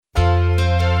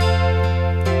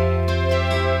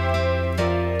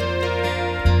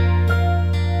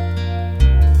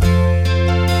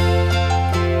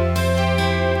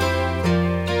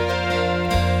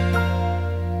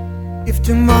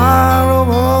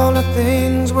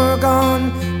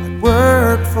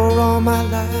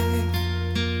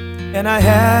and I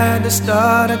had to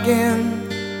start again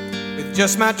with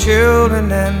just my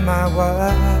children and my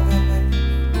wife.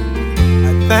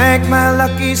 I thank my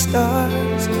lucky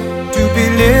stars to be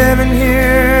living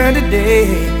here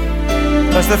today,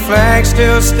 'cause the flag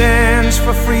still stands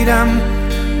for freedom,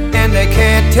 and they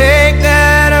can't take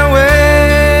that away.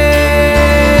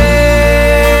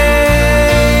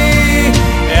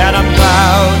 And I'm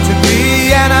proud to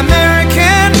be an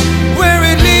American, where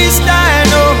at least I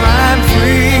know I'm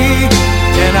free.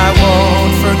 And I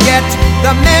won't forget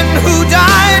the men who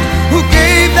died, who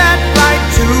gave that right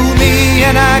to me.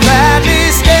 And I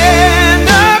gladly stand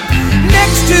up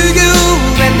next to you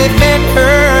and defend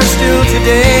her still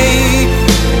today,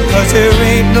 'cause there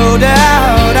ain't no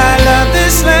doubt I love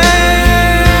this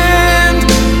land.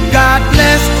 God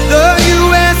bless the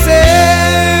USA.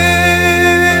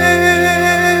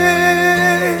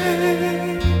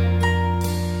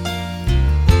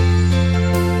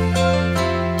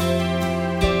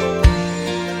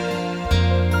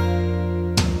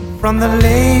 From the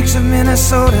lakes of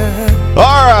Minnesota.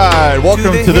 All right,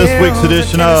 welcome to this week's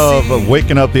edition of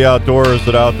Waking Up the Outdoors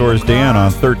at Outdoors Dan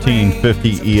on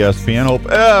 1350 ESPN. Hope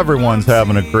everyone's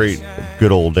having a great,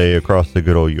 good old day across the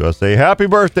good old USA. Happy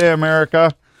birthday, America.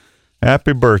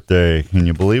 Happy birthday. Can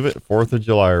you believe it? 4th of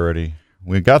July already.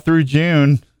 We got through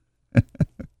June.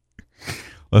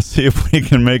 Let's see if we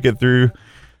can make it through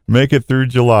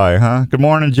July, huh? Good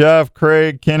morning, Jeff,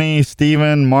 Craig, Kenny,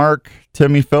 Steven, Mark,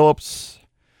 Timmy Phillips.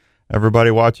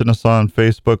 Everybody watching us on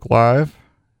Facebook Live.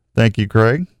 Thank you,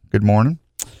 Craig. Good morning.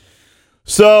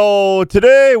 So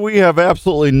today we have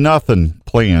absolutely nothing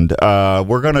planned.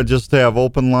 We're going to just have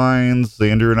open lines.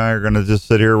 Andrew and I are going to just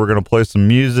sit here. We're going to play some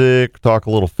music, talk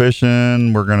a little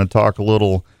fishing. We're going to talk a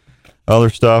little other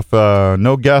stuff.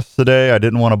 No guests today. I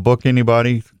didn't want to book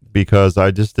anybody because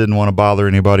I just didn't want to bother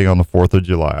anybody on the 4th of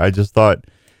July. I just thought,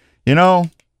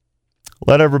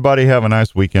 let everybody have a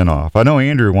nice weekend off. I know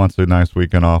Andrew wants a nice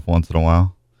weekend off once in a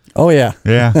while. Oh, yeah.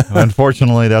 Yeah.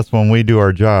 Unfortunately, that's when we do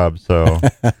our job. So,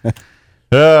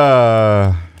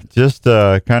 just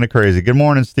kind of crazy. Good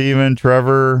morning, Steven,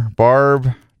 Trevor, Barb.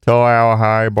 Tell Al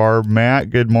hi, Barb. Matt,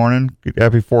 good morning.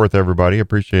 Happy 4th, everybody.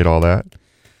 Appreciate all that.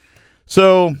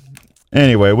 So,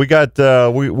 anyway, we got,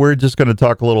 we're just going to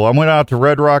talk a little. I went out to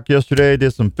Red Rock yesterday,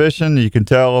 did some fishing. You can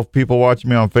tell if people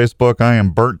watching me on Facebook, I am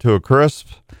burnt to a crisp.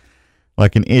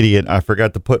 Like an idiot, I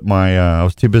forgot to put my, I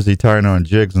was too busy tying on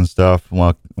jigs and stuff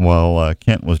while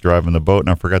Kent was driving the boat, and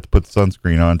I forgot to put the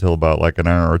sunscreen on until about like an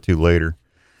hour or two later.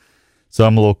 So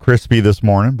I'm a little crispy this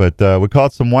morning, but we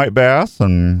caught some white bass,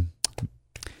 and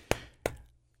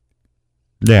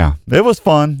yeah, it was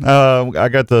fun. I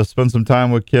got to spend some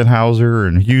time with Kent Hauser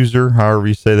and Huser, however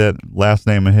you say that last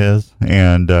name of his,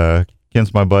 and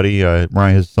Kent's my buddy.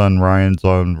 Ryan, his son Ryan's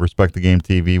on Respect the Game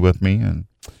TV with me, and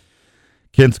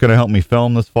Kent's going to help me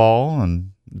film this fall,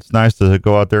 and it's nice to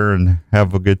go out there and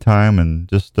have a good time and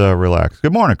just relax.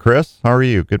 Good morning, Chris. How are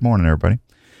you? Good morning, everybody.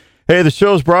 Hey, the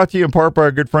show is brought to you in part by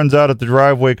our good friends out at the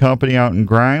Driveway Company out in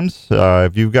Grimes.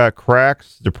 If you've got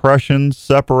cracks, depressions,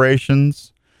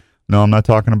 separations, no, I'm not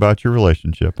talking about your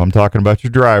relationship. I'm talking about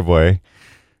your driveway.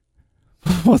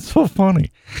 What's so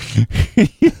funny?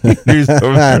 He's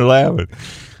over there laughing.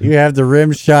 You have the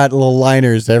rim shot little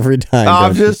liners every time.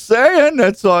 I'm just saying.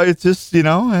 That's all. It's just,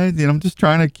 I'm just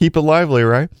trying to keep it lively,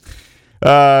 right?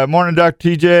 Morning, Dr.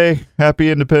 TJ. Happy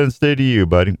Independence Day to you,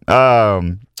 buddy.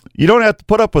 You don't have to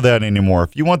put up with that anymore.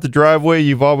 If you want the driveway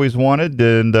you've always wanted,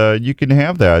 and you can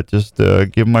have that. Just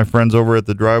give my friends over at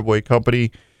the Driveway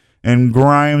Company in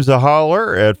Grimes a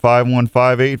holler at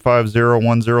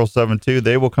 515-850-1072.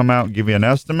 They will come out and give you an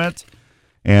estimate.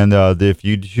 And if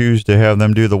you choose to have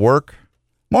them do the work.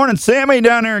 Morning, Sammy,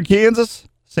 down there in Kansas.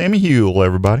 Sammy Huell,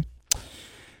 everybody.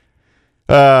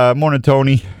 Morning,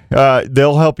 Tony.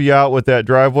 They'll help you out with that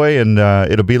driveway, and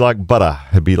it'll be like butter.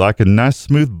 It'll be like a nice,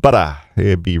 smooth butter.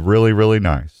 It'd be really, really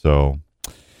nice. So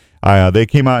they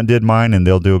came out and did mine, and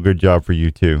they'll do a good job for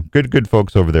you, too. Good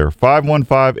folks over there.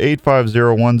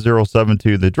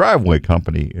 515-850-1072, the Driveway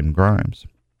Company in Grimes.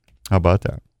 How about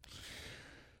that?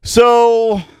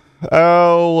 So...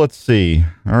 let's see.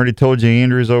 I already told you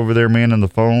Andrew's over there manning the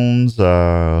phones.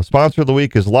 Sponsor of the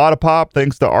week is Lotta Pop.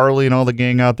 Thanks to Arlie and all the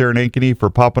gang out there in Ankeny for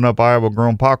popping up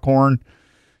Iowa-grown popcorn.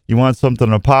 You want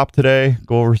something to pop today?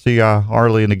 Go over see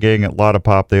Arlie and the gang at Lotta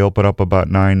Pop. They open up about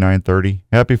 9:30.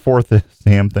 Happy 4th,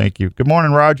 Sam. Thank you. Good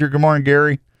morning, Roger. Good morning,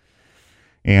 Gary.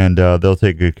 And they'll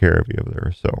take good care of you over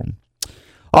there. So,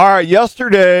 all right.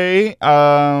 Yesterday,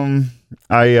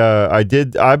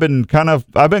 I've been kind of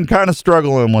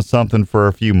struggling with something for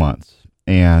a few months,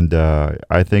 and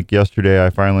I think yesterday I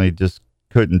finally just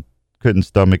couldn't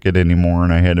stomach it anymore,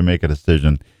 and I had to make a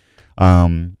decision.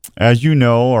 As you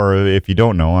know, or if you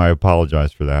don't know, I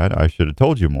apologize for that. I should have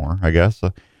told you more, I guess.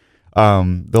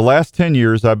 The last 10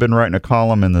 years, I've been writing a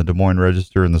column in the Des Moines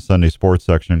Register in the Sunday sports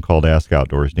section called Ask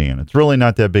Outdoors Dan. It's really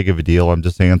not that big of a deal. I'm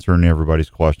just answering everybody's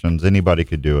questions. Anybody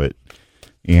could do it.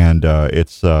 And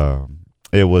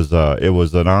it was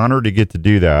an honor to get to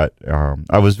do that.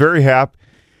 I was very happy.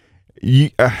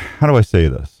 How do I say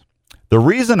this? The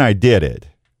reason I did it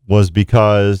was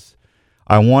because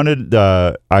I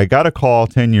got a call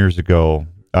 10 years ago.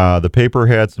 The paper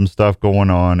had some stuff going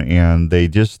on, and they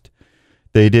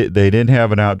didn't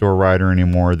have an outdoor writer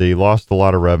anymore. They lost a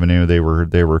lot of revenue. They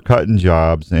were cutting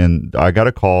jobs, and I got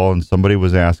a call, and somebody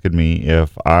was asking me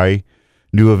if I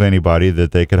knew of anybody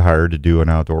that they could hire to do an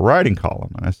outdoor writing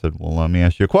column. And I said, well, let me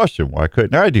ask you a question. Why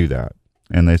couldn't I do that?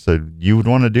 And they said, you would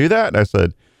want to do that? And I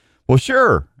said, well,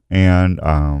 sure. And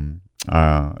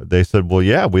they said, well,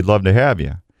 yeah, we'd love to have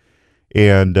you.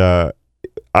 And I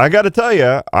got to tell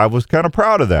you, I was kind of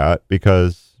proud of that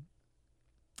because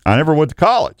I never went to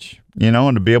college,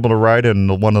 and to be able to write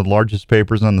in one of the largest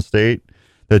papers in the state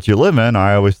that you live in,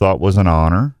 I always thought was an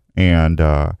honor. And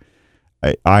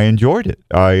I enjoyed it.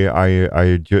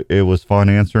 It was fun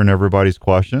answering everybody's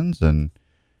questions, and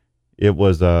it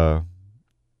was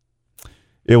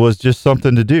just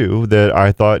something to do that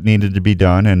I thought needed to be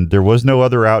done. And there was no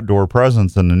other outdoor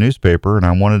presence in the newspaper, and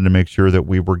I wanted to make sure that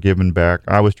we were giving back.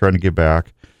 I was trying to give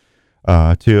back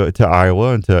to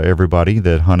Iowa and to everybody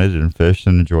that hunted and fished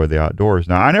and enjoyed the outdoors.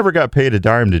 Now, I never got paid a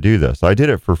dime to do this. I did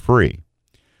it for free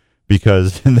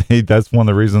because that's one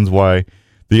of the reasons why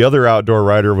the other outdoor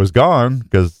writer was gone,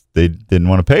 because they didn't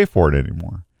want to pay for it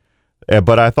anymore.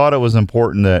 But I thought it was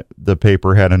important that the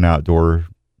paper had an outdoor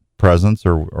presence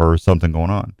or something going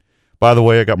on. By the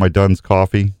way, I got my Dunn's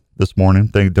coffee this morning.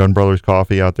 Thank Dunn Brothers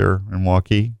Coffee out there in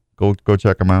Waukee. Go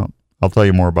check them out. I'll tell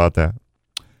you more about that.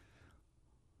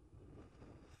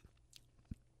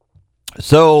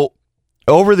 So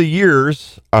over the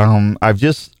years, I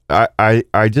just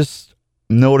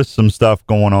noticed some stuff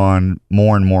going on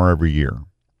more and more every year.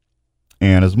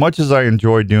 And as much as I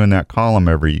enjoy doing that column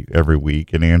every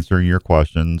week and answering your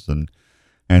questions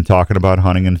and talking about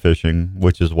hunting and fishing,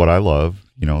 which is what I love,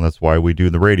 that's why we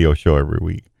do the radio show every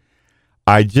week.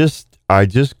 I just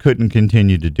couldn't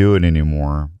continue to do it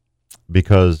anymore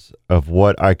because of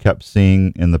what I kept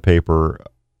seeing in the paper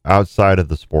outside of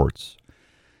the sports.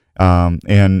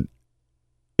 And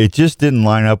it just didn't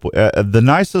line up. The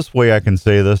nicest way I can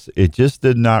say this, it just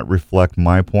did not reflect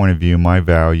my point of view, my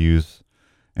values,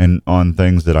 and on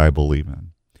things that I believe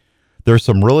in. There's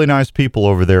some really nice people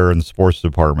over there in the sports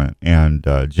department, and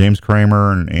James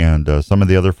Kramer and some of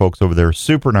the other folks over there,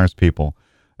 super nice people.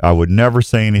 I would never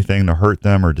say anything to hurt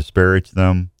them or disparage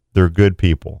them. They're good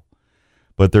people.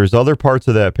 But there's other parts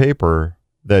of that paper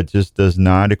that just does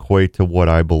not equate to what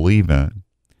I believe in.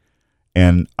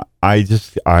 And I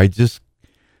just,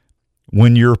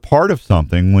 when you're part of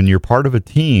something, when you're part of a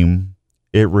team,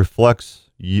 it reflects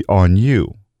on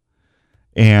you.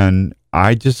 And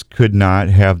I just could not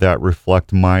have that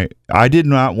reflect I did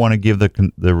not want to give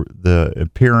the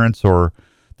appearance or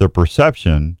the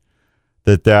perception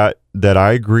that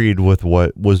I agreed with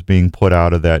what was being put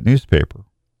out of that newspaper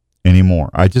anymore.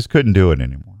 I just couldn't do it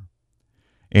anymore.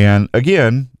 And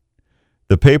again,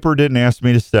 the paper didn't ask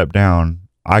me to step down.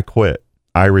 I quit.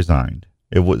 I resigned.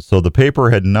 So the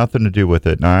paper had nothing to do with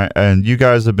it. And you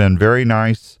guys have been very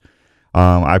nice.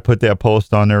 I put that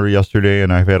post on there yesterday,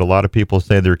 and I've had a lot of people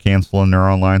say they're canceling their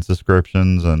online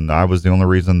subscriptions, and I was the only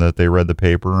reason that they read the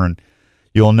paper. And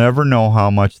you'll never know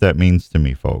how much that means to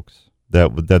me, folks.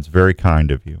 That's very kind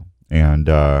of you. And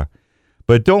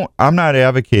but I'm not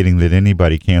advocating that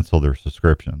anybody cancel their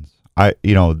subscriptions.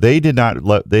 They did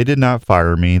not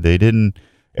fire me. They didn't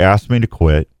ask me to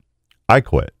quit. I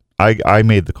quit. I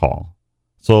made the call.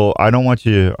 So I don't want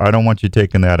you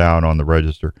taking that out on the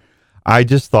register. I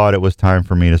just thought it was time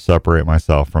for me to separate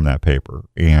myself from that paper.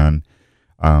 And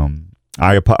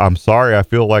I'm sorry. I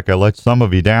feel like I let some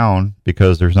of you down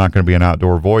because there's not going to be an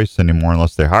outdoor voice anymore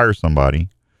unless they hire somebody.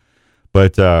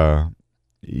 But,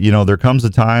 there comes a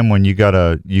time when you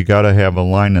gotta have a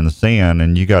line in the sand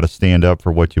and you got to stand up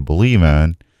for what you believe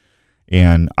in.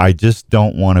 And I just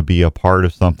don't want to be a part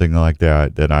of something like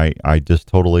that I just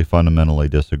totally fundamentally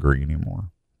disagree anymore.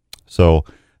 So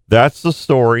that's the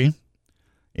story.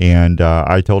 And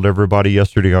I told everybody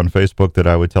yesterday on Facebook that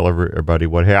I would tell everybody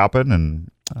what happened, and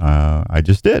I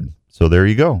just did. So there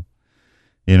you go.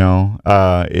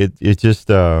 It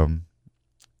just I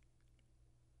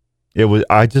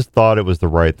just thought it was the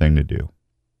right thing to do,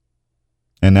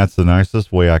 and that's the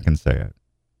nicest way I can say it.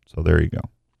 So there you go.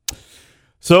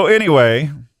 So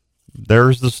anyway,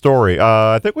 there's the story.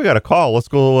 I think we got a call. Let's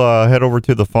go head over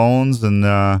to the phones, and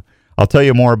I'll tell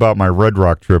you more about my Red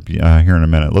Rock trip here in a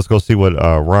minute. Let's go see what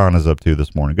Ron is up to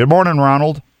this morning. Good morning,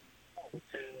 Ronald.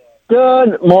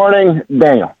 Good morning,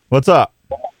 Daniel. What's up?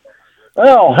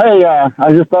 Well, hey,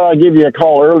 I just thought I'd give you a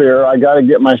call earlier. I got to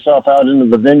get myself out into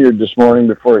the vineyard this morning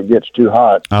before it gets too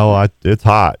hot. Oh, it's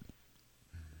hot.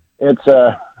 It's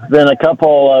been a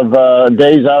couple of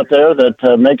days out there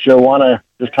that makes you want to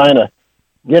just kind of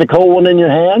get a cold one in your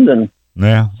hand and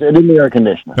sit in the air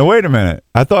conditioner. Now, wait a minute.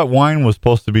 I thought wine was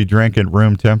supposed to be drank at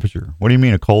room temperature. What do you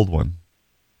mean a cold one?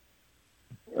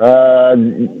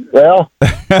 Well,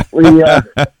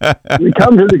 we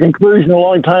come to the conclusion a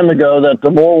long time ago that the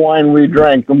more wine we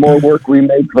drank, the more work we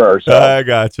made for ourselves. I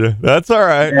got you. That's all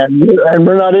right. And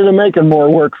we're not into making more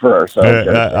work for ourselves.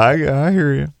 I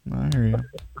hear you.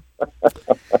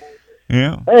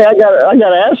 Yeah. Hey, I got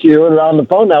to ask you on the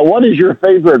phone now. What is your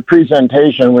favorite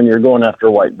presentation when you're going after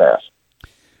white bass?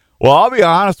 Well, I'll be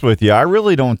honest with you. I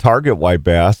really don't target white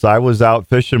bass. I was out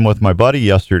fishing with my buddy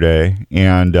yesterday,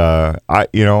 and I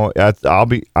think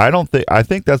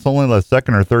that's only the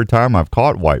second or third time I've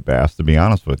caught white bass. To be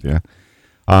honest with you,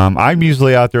 I'm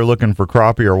usually out there looking for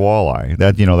crappie or walleye.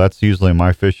 That's usually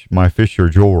my fish or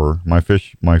jour, my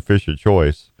fish of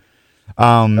choice.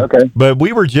 Okay. But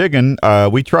we were jigging. Here's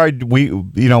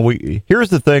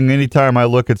the thing. Anytime I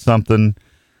look at something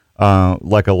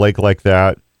like a lake like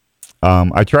that,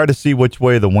 I try to see which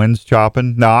way the wind's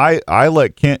chopping. Now, I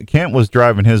let Kent was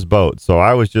driving his boat, so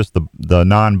I was just the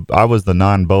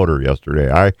non-boater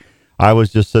yesterday. I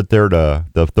was just sit there to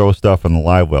throw stuff in the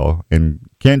live well, and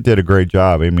Kent did a great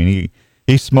job. I mean,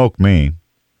 he smoked me.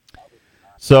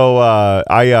 So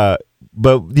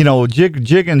but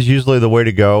jigging's usually the way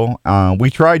to go. We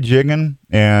tried jigging,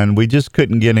 and we just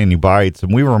couldn't get any bites,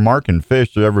 and we were marking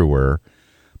fish everywhere.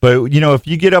 But, if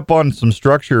you get up on some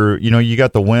structure, you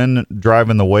got the wind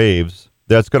driving the waves,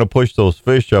 that's going to push those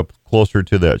fish up closer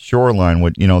to that shoreline.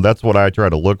 That's what I try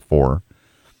to look for.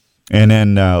 And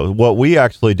then what we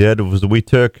actually did was we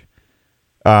took,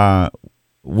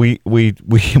 we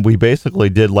basically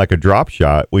did like a drop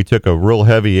shot. We took a real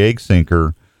heavy egg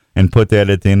sinker and put that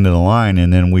at the end of the line,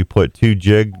 and then we put two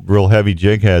real heavy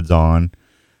jig heads on.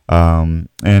 And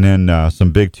then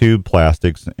some big tube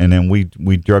plastics, and then we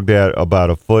drug that about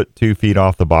 1 foot, 2 feet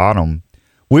off the bottom.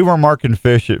 We were marking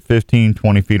fish at 15,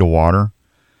 20 feet of water,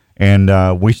 and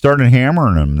we started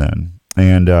hammering them then.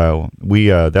 And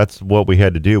that's what we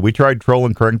had to do. We tried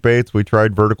trolling crankbaits, we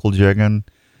tried vertical jigging,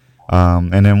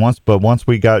 and then once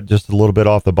we got just a little bit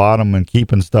off the bottom and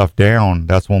keeping stuff down,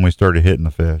 that's when we started hitting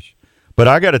the fish. But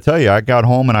I got to tell you, I got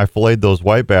home and I filleted those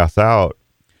white bass out.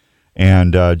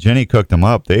 And Jenny cooked them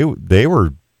up. They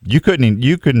were you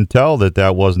couldn't tell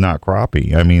that was not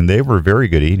crappie. I mean, they were very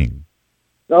good eating.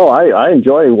 No, I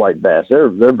enjoy white bass. They're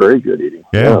very good eating.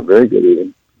 Yeah, very good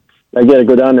eating. I get to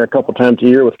go down there a couple times a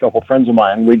year with a couple friends of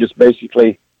mine. We just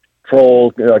basically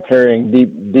troll carrying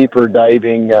deeper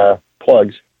diving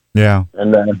plugs. Yeah,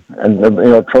 and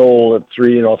troll at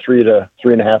 3 to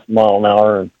 3.5 mile an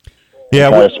hour and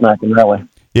try to smack them that way.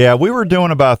 Yeah, we were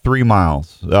doing about 3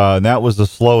 miles. And that was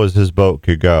as slow as his boat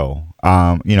could go.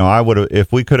 I would have,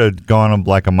 if we could have gone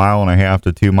like 1.5 miles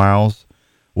to 2 miles,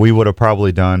 we would have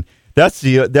probably done. That's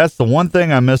the one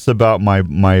thing I miss about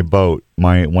my boat.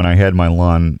 When I had my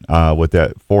Lund with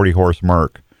that 40 horse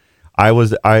Merc,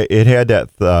 it had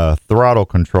that throttle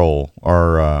control,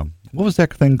 or what was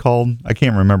that thing called? I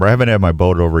can't remember. I haven't had my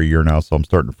boat over a year now, so I'm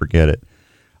starting to forget it.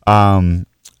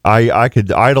 I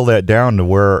could idle that down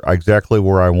to exactly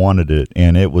where I wanted it,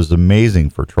 and it was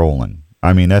amazing for trolling.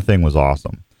 I mean, that thing was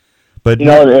awesome. But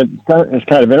it's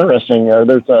kind of interesting.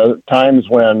 There's times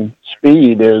when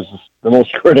speed is the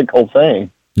most critical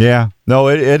thing. Yeah, no,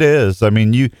 it is. I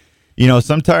mean,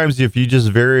 sometimes if you just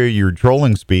vary your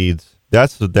trolling speeds,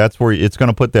 that's where it's going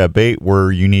to put that bait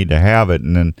where you need to have it,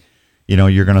 and then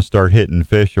you're going to start hitting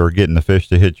fish or getting the fish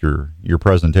to hit your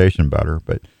presentation better.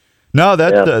 But no,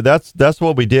 that's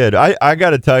what we did. I got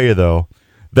to tell you though,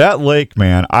 that lake,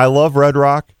 man, I love Red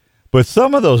Rock, but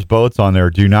some of those boats on there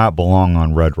do not belong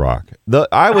on Red Rock.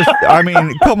 I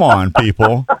mean, come on,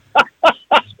 people.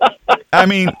 I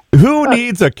mean, who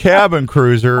needs a cabin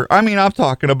cruiser? I mean, I'm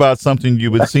talking about something you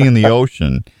would see in the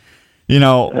ocean.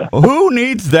 Who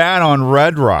needs that on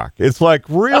Red Rock? It's like,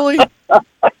 really?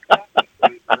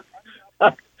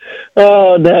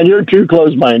 Oh, Dan, you're too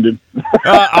close-minded.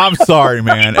 I'm sorry,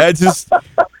 man. At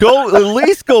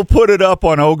least go put it up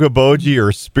on Ogoboji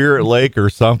or Spirit Lake or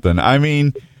something. I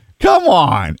mean, Come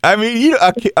on. I mean,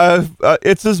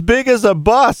 it's as big as a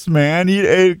bus, man.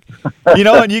 And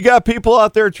you got people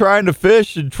out there trying to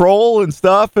fish and troll and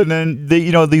stuff, and then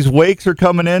these wakes are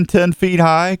coming in 10 feet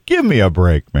high. Give me a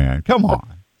break, man. Come on.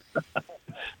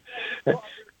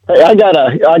 Hey, I got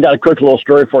a quick little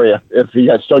story for you, if you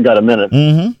guys still got a minute.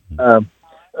 Mm-hmm.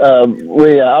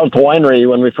 We out at the winery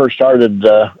when we first started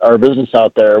our business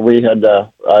out there. We had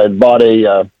I had bought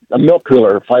a milk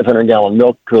cooler, 500-gallon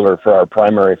milk cooler for our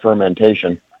primary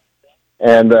fermentation,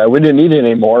 and we didn't need it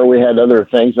anymore. We had other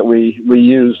things that we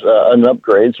use an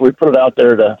upgrade, so we put it out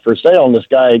there for sale. And this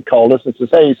guy called us and says,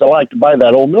 "Hey, so I'd like to buy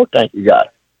that old milk tank you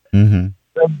got."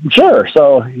 Mm-hmm. Sure.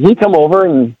 So he come over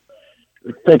and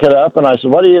pick it up, and I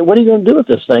said, "What are you going to do with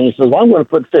this thing?" He says, "Well, I'm going to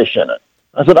put fish in it."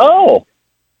 I said, "Oh,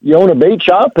 you own a bait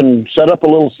shop and set up a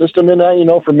little system in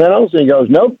that, for minnows?" And he goes,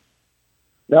 Nope.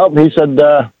 He said,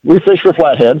 "We fish for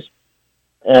flatheads,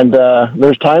 and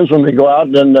there's times when we go out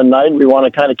in the night and we want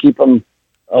to kind of keep them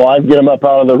alive, get them up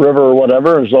out of the river or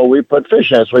whatever, and so we put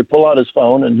fish in it." So we pull out his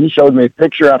phone, and he showed me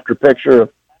picture after picture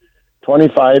of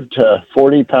 25 to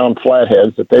 40-pound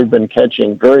flatheads that they've been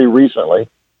catching very recently,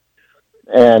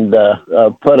 and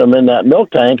put them in that milk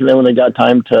tank, and then when they got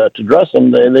time to dress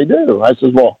them, they do. I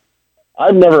says, "Well,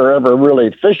 I've never ever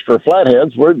really fished for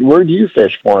flatheads. Where do you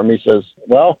fish for them?" He says,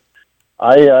 "Well,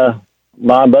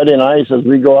 my buddy and I," he says,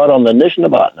 "we go out on the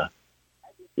Nishnabotna."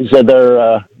 He said,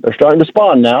 they're starting to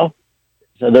spawn now.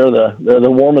 He said, they're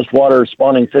the warmest water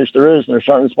spawning fish there is, and they're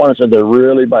starting to spawn." He said, "They're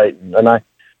really biting." And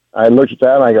I looked at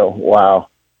that and I go, "Wow,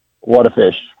 what a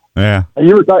fish." Yeah. Have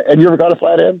you ever caught a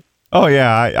flathead? Oh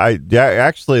yeah. I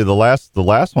actually the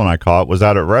last one I caught was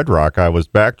out at Red Rock. I was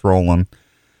back trolling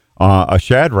a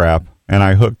shad wrap, and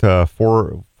I hooked 30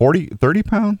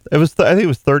 pounds. I think it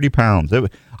was 30 pounds.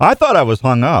 I thought I was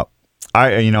hung up.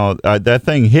 That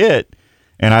thing hit,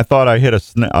 and I thought I hit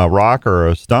a rock or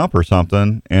a stump or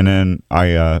something. And then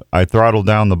I throttled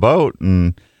down the boat,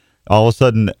 and all of a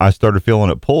sudden I started feeling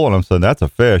it pull, and I'm saying, "That's a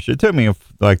fish." It took me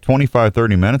like 25,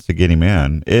 30 minutes to get him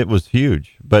in. It was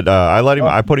huge, but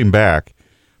I put him back.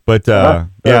 But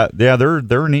yeah, they're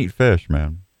a neat fish,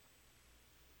 man.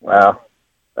 Wow.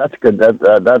 That's good. That's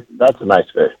a nice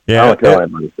fish. Yeah,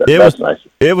 that's nice.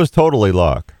 It was totally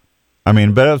luck. I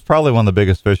mean, but it was probably one of the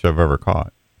biggest fish I've ever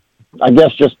caught. I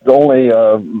guess just only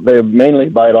they mainly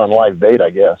bite on live bait,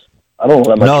 I guess. I don't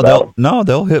know that much about them.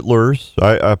 They'll hit lures.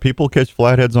 People catch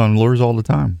flatheads on lures all the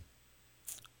time.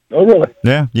 Oh, really?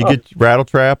 Yeah, you get rattle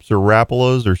traps or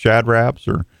rapalas or shad wraps,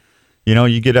 or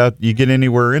you get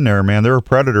anywhere in there, man. They're a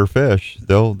predator fish.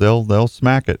 They'll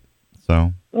smack it.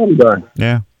 So. Oh, darn.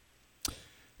 Yeah.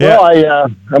 Well,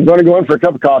 I'm going to go in for a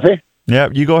cup of coffee. Yeah,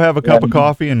 you go have a cup of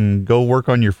coffee and go work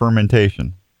on your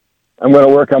fermentation. I'm going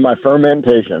to work on my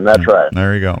fermentation. That's right.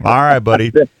 There you go. All right,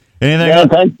 buddy. Anything else?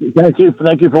 Thank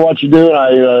you for what you do. And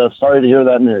I'm sorry to hear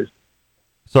that news.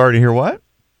 Sorry to hear what?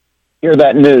 Hear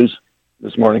that news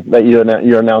this morning, that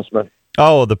your announcement.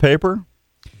 Oh, the paper?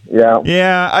 Yeah.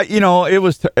 Yeah, it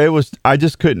was I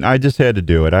just couldn't. I just had to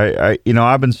do it.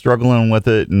 I've been struggling with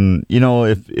it, and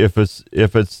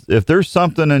if there's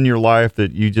something in your life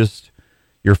that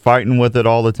you're fighting with it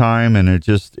all the time, and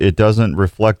it doesn't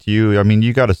reflect you. I mean,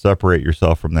 you got to separate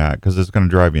yourself from that, because it's going to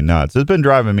drive you nuts. It's been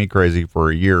driving me crazy for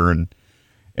a year, and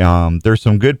there's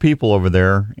some good people over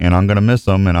there, and I'm going to miss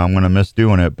them, and I'm going to miss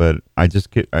doing it. But I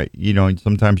just,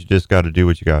 sometimes you just got to do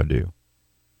what you got to do.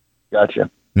 Gotcha.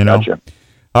 Gotcha.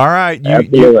 All right.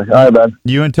 Absolutely. All right, bud.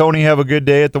 You and Tony have a good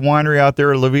day at the winery out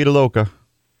there at La Vida Loca.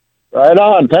 Right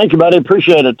on. Thank you, buddy.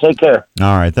 Appreciate it. Take care.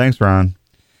 All right. Thanks, Ron.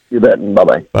 You bet.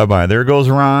 Bye-bye. Bye-bye. There goes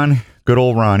Ron. Good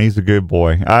old Ron. He's a good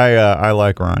boy. I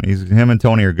like Ron. Him and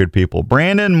Tony are good people.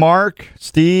 Brandon, Mark,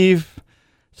 Steve,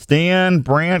 Stan,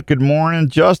 Brant, good morning.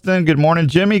 Justin, good morning.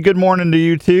 Jimmy, good morning to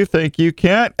you too. Thank you.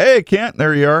 Kent. Hey, Kent.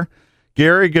 There you are.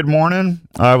 Gary, good morning.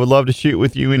 I would love to shoot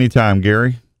with you anytime,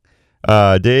 Gary.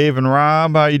 Dave and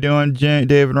Rob, how you doing?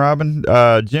 Dave and Robin.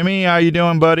 Jimmy, how you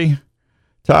doing, buddy?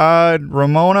 Todd,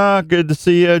 Ramona, good to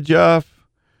see you. Jeff,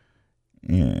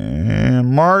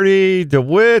 and Marty,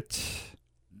 DeWitt,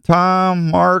 Tom,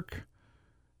 Mark,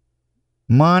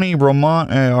 Monty,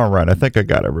 Ramon. All right, I think I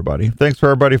got everybody. Thanks for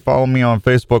everybody following me on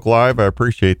Facebook Live. I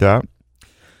appreciate that.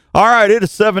 All right, it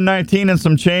is 7:19 and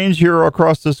some change here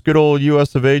across this good old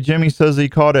U.S. of A. Jimmy says he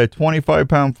caught a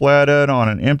 25-pound flathead on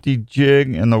an empty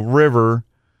jig in the river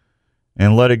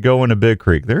and let it go into Big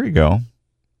Creek. There you go.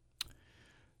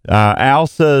 Al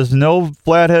says, no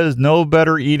flathead is no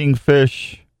better eating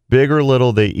fish. Big or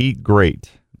little, they eat great.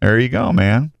 There you go,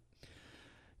 man.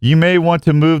 You may want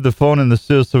to move the phone in the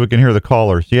studio so we can hear the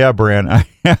callers. Yeah, Brand.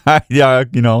 Yeah,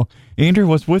 Andrew,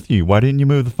 what's with you? Why didn't you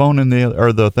move the phone in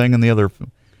the thing in the other?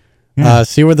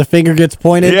 See where the finger gets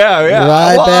pointed? Yeah.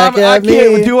 Right Well, back I at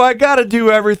can't me. do. I gotta do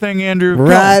everything, Andrew. Come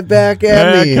Right on. back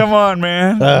at me. Come on,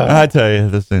 man. I tell you,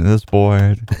 this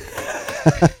boy.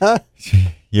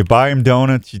 You buy him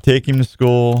donuts. You take him to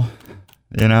school.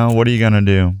 You know, what are you gonna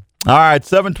do? All right,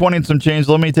 7:20 and some change.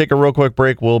 Let me take a real quick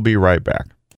break. We'll be right back.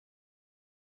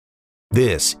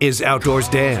 This is Outdoors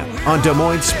Dan on Des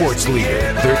Moines Sports Leader,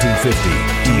 1350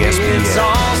 DSPN. It's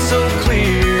all so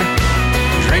clear.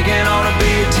 Drinking ought to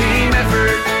be a team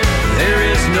effort. There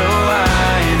is no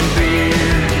I in beer.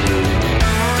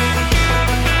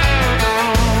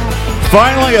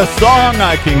 Finally, a song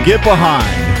I can get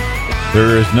behind.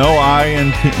 There is no I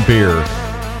in beer.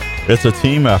 It's a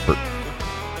team effort.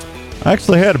 I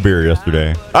actually had a beer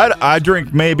yesterday. I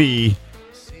drink maybe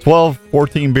 12,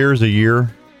 14 beers a year.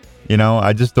 You know,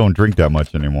 I just don't drink that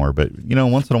much anymore. But, you know,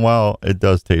 once in a while, it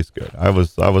does taste good. I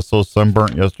was so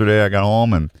sunburnt yesterday. I got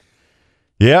home and,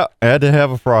 yeah, I had to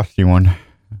have a frosty one.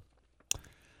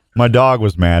 My dog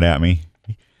was mad at me.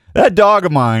 That dog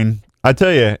of mine, I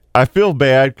tell you, I feel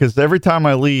bad because every time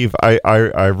I leave,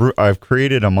 I've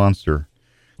created a monster.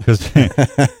 Because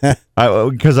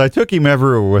I took him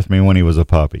everywhere with me when he was a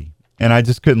puppy. And I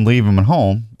just couldn't leave him at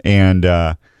home. And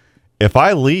if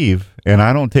I leave and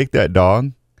I don't take that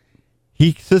dog,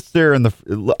 he sits there in the.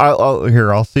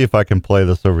 I'll see if I can play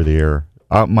this over the air.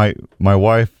 My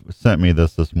wife sent me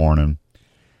this morning,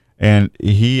 and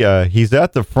he's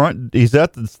at the front. He's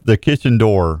at the kitchen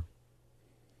door.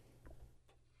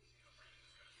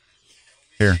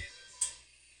 Here.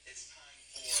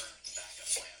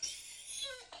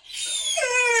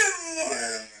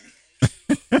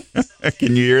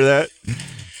 Can you hear that?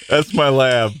 That's my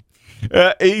lab.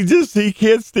 He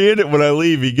can't stand it when I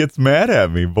leave. He gets mad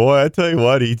at me, boy. I tell you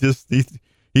what, he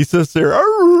sits there.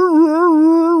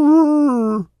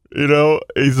 You know,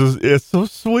 it's so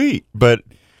sweet, but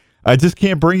I just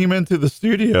can't bring him into the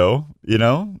studio. You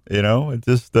know, it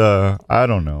just I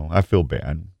don't know. I feel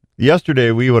bad.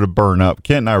 Yesterday we would have burned up.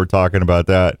 Kent and I were talking about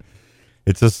that.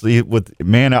 It's just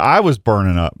I was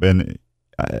burning up, and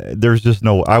there's just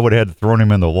no. I would have had to throw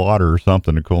him in the water or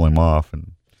something to cool him off,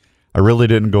 and I really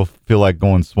didn't feel like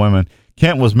going swimming.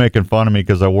 Kent was making fun of me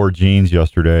because I wore jeans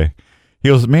yesterday. He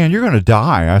goes, "Man, you're gonna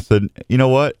die." I said, "You know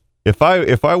what? If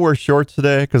I wear shorts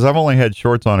today, because I've only had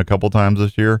shorts on a couple times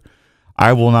this year,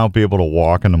 I will not be able to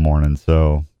walk in the morning.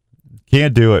 So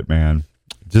can't do it, man.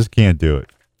 Just can't do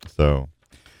it." So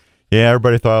yeah,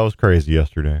 everybody thought I was crazy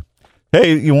yesterday.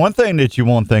 Hey, one thing that you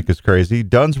won't think is crazy,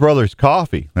 Dunn's Brothers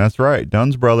Coffee. That's right.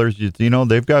 Dunn's Brothers, you know,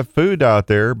 they've got food out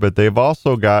there, but they've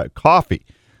also got coffee.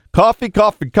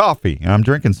 Coffee. And I'm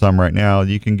drinking some right now.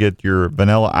 You can get your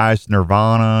vanilla ice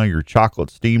Nirvana, your chocolate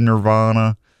steam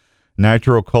Nirvana,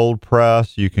 nitro cold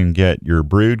press. You can get your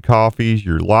brewed coffees,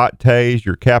 your lattes,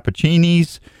 your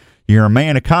cappuccinis, your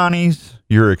Americanis,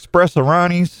 your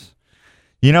espressoranis.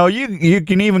 You know, you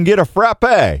can even get a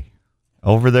frappe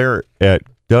over there at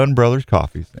Dunn Brothers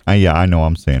Coffees. Yeah, I know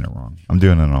I'm saying it wrong. I'm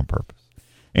doing it on purpose.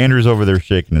 Andrew's over there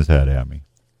shaking his head at me.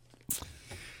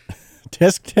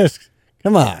 Tisk.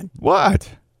 Come on. What?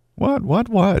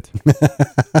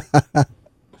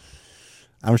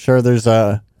 I'm sure there's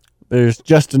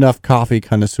just enough coffee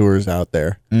connoisseurs out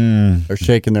there. They're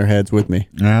shaking their heads with me.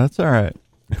 Yeah, that's all right.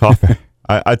 Coffee.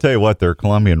 I tell you what, their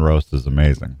Colombian roast is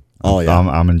amazing. Oh, yeah.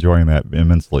 I'm enjoying that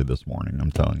immensely this morning.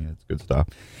 I'm telling you, it's good stuff.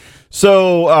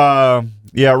 So,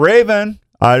 yeah, Raven,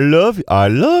 I love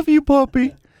you,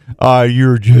 puppy.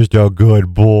 You're just a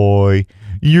good boy.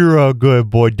 You're a good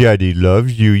boy. Daddy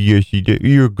loves you. Yes, he did.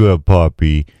 You're a good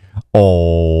puppy.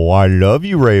 Oh, I love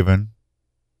you, Raven.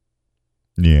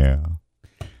 Yeah.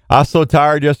 I was so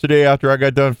tired yesterday after I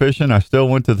got done fishing. I still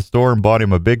went to the store and bought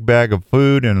him a big bag of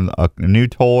food and a new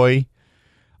toy.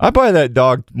 I buy that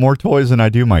dog more toys than I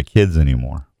do my kids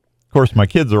anymore. Of course, my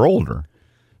kids are older.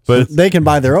 But they can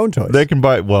buy their own toys. They can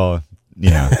buy, well,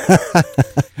 yeah.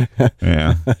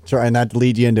 Yeah. Try not to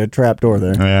lead you into a trap door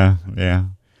there. Yeah.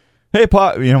 Hey,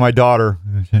 Pop, my daughter,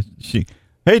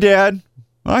 hey, Dad.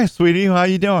 Hi, sweetie. How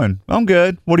you doing? I'm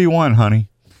good. What do you want, honey?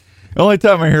 The only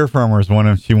time I hear from her is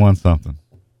when she wants something.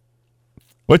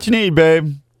 What you need,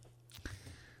 babe?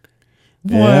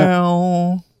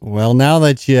 Yeah. Well, now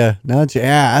that you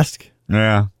ask.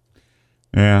 Yeah.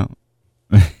 Yeah.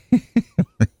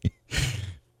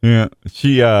 Yeah.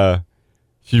 She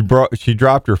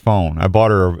dropped her phone. I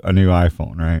bought her a new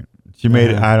iPhone, right? She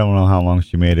made it. I don't know how long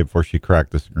she made it before she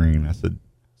cracked the screen. I said,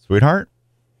 "Sweetheart,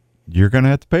 you're going to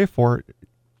have to pay for it.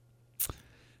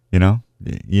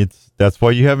 That's why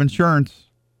you have insurance.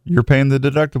 You're paying the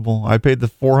deductible. I paid the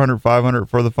 $400, $500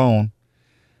 for the phone.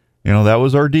 That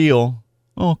was our deal."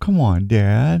 "Oh, come on,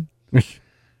 Dad."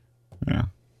 Yeah.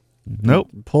 Nope.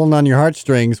 Pulling on your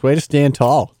heartstrings. Way to stand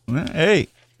tall. Hey,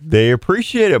 they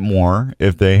appreciate it more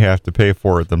if they have to pay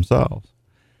for it themselves.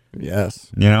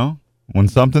 Yes. You know, when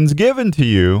something's given to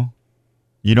you,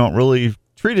 you don't really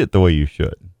treat it the way you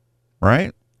should,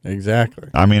 right? Exactly.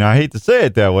 I mean, I hate to say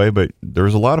it that way, but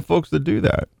there's a lot of folks that do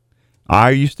that.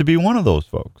 I used to be one of those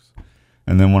folks.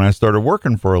 And then when I started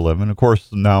working for a living, of course,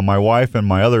 now my wife and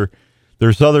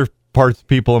there's other parts,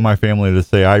 people in my family that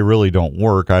say, I really don't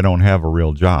work. I don't have a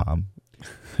real job.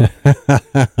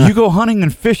 You go hunting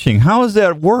and fishing. How does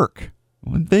that work?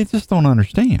 Well, they just don't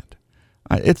understand.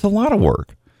 It's a lot of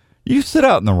work. You sit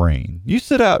out in the rain. You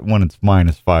sit out when it's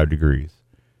 -5 degrees.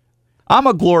 I'm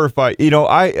a glorified,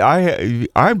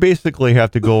 I basically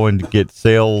have to go and get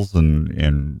sales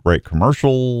and write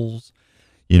commercials,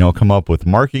 come up with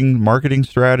marketing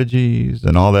strategies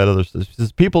and all that other stuff.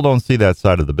 Just people don't see that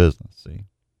side of the business, see.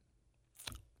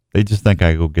 They just think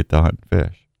I go get to hunt and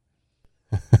fish.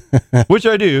 Which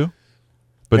I do.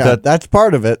 But yeah, that's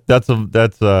part of it. That's what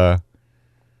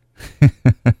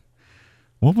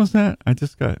was that?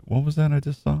 What was that I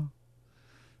just saw?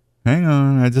 Hang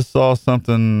on, I just saw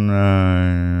something.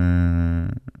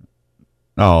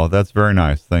 Oh, that's very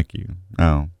nice. Thank you.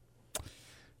 Oh,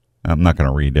 I'm not going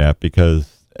to read that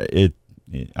because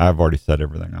I've already said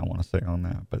everything I want to say on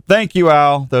that. But thank you,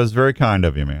 Al. That was very kind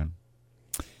of you, man.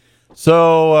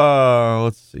 So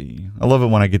let's see. I love it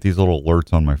when I get these little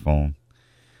alerts on my phone.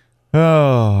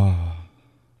 Oh,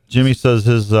 Jimmy says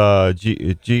his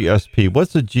GSP.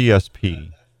 What's a GSP?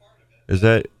 Is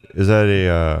that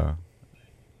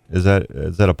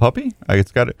a puppy?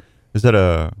 It's got. Is that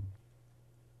a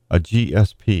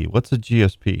GSP? What's a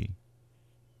GSP?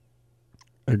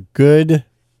 A good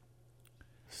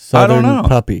southern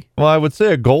puppy. Well, I would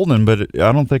say a golden, but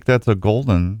I don't think that's a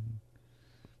golden.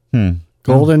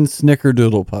 Golden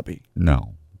snickerdoodle puppy.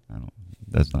 No, I don't.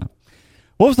 That's not.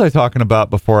 What was I talking about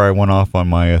before I went off on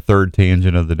my third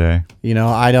tangent of the day?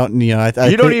 I don't. I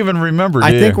you don't even remember.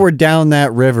 I think we're down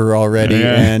that river already,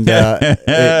 and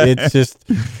it's just.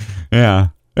 Yeah.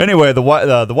 Anyway, the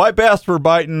white bass were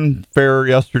biting fair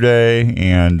yesterday,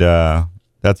 and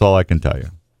that's all I can tell you.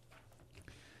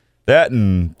 That,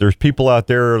 and there's people out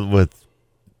there with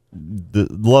the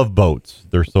love boats.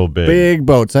 They're so big. Big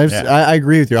boats. I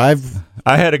agree with you.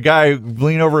 I had a guy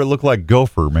lean over. It looked like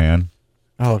gopher, man.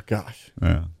 Oh gosh.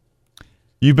 Yeah.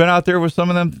 You've been out there with some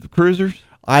of them cruisers?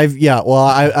 I've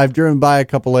driven by a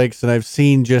couple lakes and I've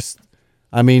seen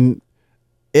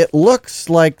it looks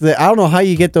like I don't know how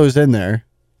you get those in there.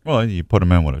 Well, you put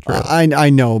them in with a trailer.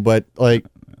 I know, but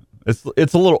it's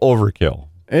a little overkill.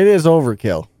 It is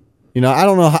overkill. I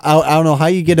don't know how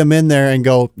you get them in there and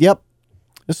go, yep,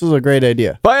 this is a great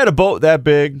idea. If I had a boat that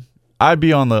big, I'd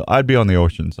be on the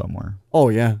ocean somewhere. Oh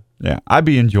yeah. Yeah, I'd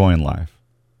be enjoying life.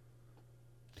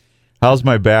 How's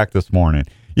my back this morning?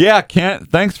 Yeah,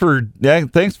 Kent, thanks for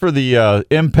the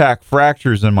impact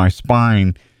fractures in my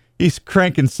spine. He's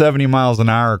cranking 70 miles an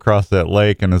hour across that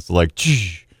lake, and it's like,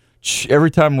 every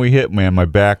time we hit, man, my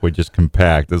back would just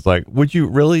compact. It's like, do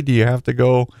you have to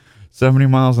go 70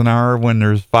 miles an hour when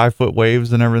there's 5-foot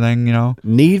waves and everything,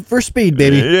 Need for speed,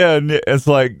 baby. Yeah, it's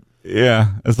like,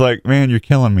 man, you're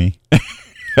killing me.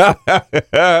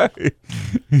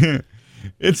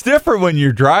 It's different when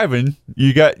you're driving.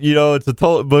 You got, it's a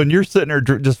total, but when you're sitting there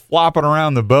just flopping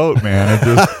around the boat, man, it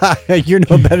just, you're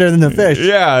no better than the fish.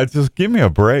 Yeah, it's just, give me a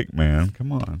break, man.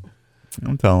 Come on.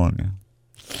 I'm telling you.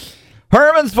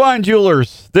 Herman's Fine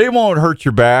Jewelers. They won't hurt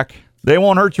your back. They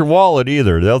won't hurt your wallet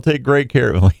either. They'll take great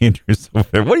care of it.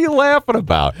 What are you laughing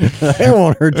about? They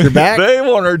won't hurt your back. They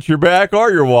won't hurt your back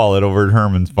or your wallet over at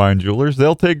Herman's Fine Jewelers.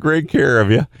 They'll take great care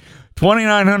of you.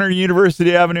 2900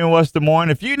 University Avenue in West Des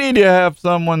Moines. If you need to have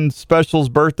someone special's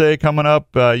birthday coming up,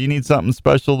 you need something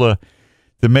special to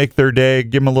make their day,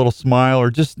 give them a little smile, or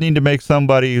just need to make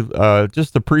somebody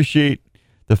just appreciate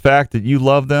the fact that you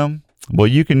love them, well,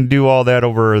 you can do all that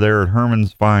over there at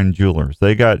Herman's Fine Jewelers.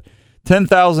 They got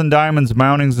 10,000 diamonds,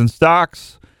 mountings, and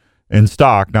stocks. In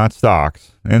stock, not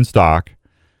stocks. In stock.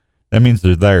 That means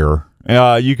they're there.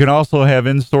 You can also have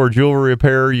in-store jewelry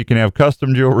repair. You can have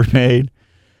custom jewelry made.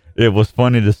 It was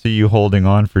funny to see you holding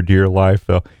on for dear life,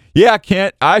 though. Yeah,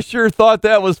 Kent, I sure thought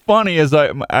that was funny as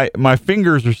my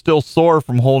fingers are still sore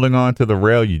from holding on to the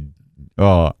rail.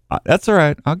 That's all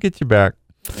right. I'll get you back.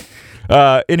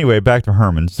 Anyway, back to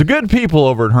Herman's. The good people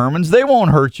over at Herman's, they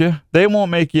won't hurt you. They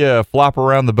won't make you flop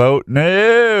around the boat.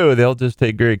 No, they'll just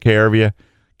take great care of you,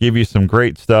 give you some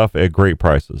great stuff at great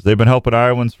prices. They've been helping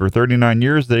Iowans for 39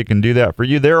 years. They can do that for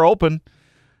you. They're open.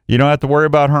 You don't have to worry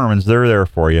about Herman's. They're there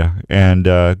for you. And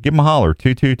give them a holler,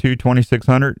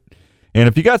 222-2600. And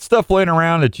if you got stuff laying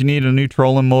around that you need a new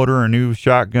trolling motor, a new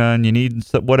shotgun, you need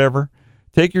whatever,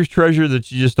 take your treasure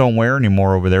that you just don't wear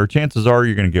anymore over there. Chances are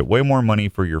you're going to get way more money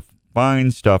for your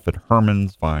fine stuff at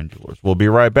Herman's Fine Jewelers. We'll be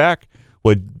right back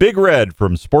with Big Red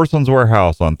from Sportsman's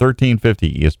Warehouse on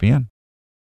 1350 ESPN.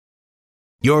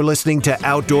 You're listening to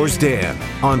Outdoors Dan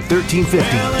on 1350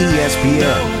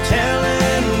 ESPN.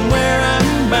 Telling where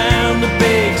I'm bound, a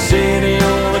big city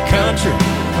or the country,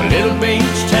 a little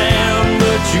beach town,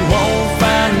 but you won't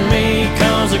find me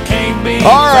 'cause I can't be.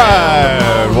 All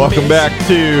right, welcome back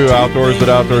to Outdoors with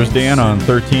Outdoors Dan on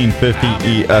 1350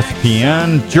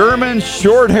 ESPN. German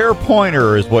Short Hair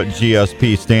Pointer is what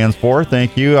GSP stands for.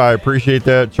 Thank you. I appreciate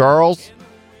that, Charles.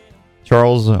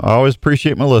 Charles, I always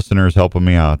appreciate my listeners helping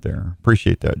me out there.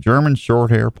 Appreciate that. German Short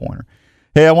Hair Pointer.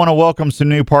 Hey, I want to welcome some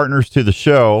new partners to the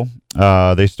show.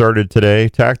 They started today.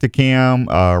 Tacticam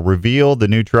revealed the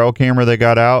new trail camera they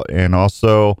got out, and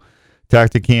also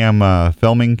Tacticam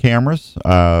filming cameras.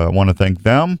 I want to thank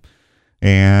them.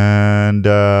 And,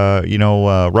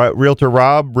 Realtor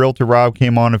Rob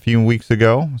came on a few weeks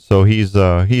ago, so he's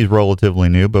relatively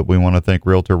new, but we want to thank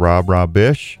Realtor Rob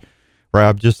Bish.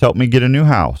 Rob just helped me get a new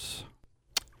house.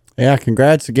 Yeah,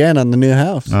 congrats again on the new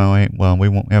house. Oh, we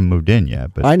haven't moved in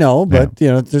yet. But I know, but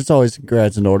there's always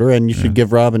congrats in order, and you should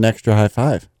give Rob an extra high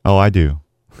five. Oh, I do.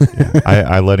 Yeah.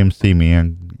 I let him see me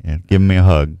and give me a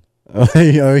hug.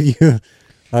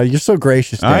 You're so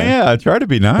gracious, Dan. I try to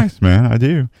be nice, man. I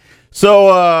do.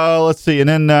 So let's see, and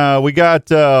then we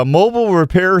got mobile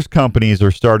repairs companies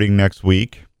are starting next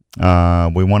week. We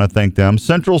want to thank them.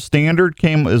 Central Standard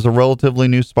is a relatively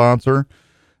new sponsor.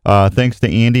 Thanks to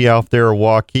Andy out there at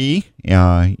Waukee.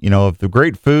 If the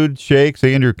great food shakes,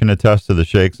 Andrew can attest to the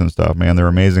shakes and stuff, man. They're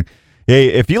amazing. Hey,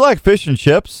 if you like fish and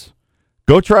chips,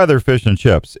 go try their fish and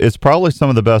chips. It's probably some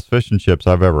of the best fish and chips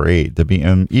I've ever ate.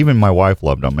 And even my wife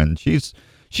loved them, and she's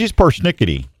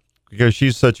persnickety because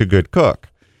she's such a good cook,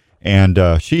 and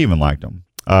she even liked them.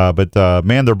 But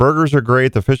man, their burgers are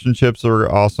great. The fish and chips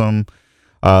are awesome.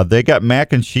 They got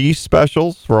mac and cheese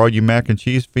specials for all you mac and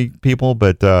cheese people,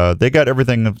 but they got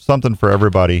something for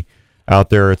everybody out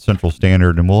there at Central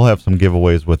Standard, and we'll have some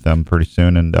giveaways with them pretty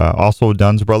soon. And also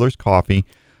Dunn's Brothers Coffee.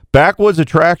 Backwoods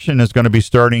Attraction is going to be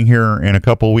starting here in a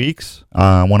couple weeks.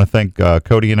 I want to thank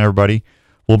Cody and everybody.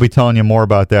 We'll be telling you more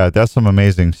about that. That's some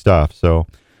amazing stuff. So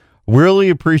really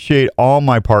appreciate all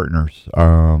my partners.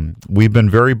 We've been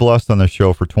very blessed on this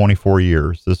show for 24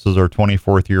 years. This is our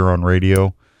 24th year on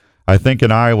radio. I think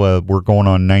in Iowa we're going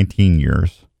on 19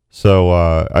 years. So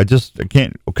I just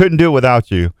couldn't do it without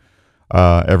you,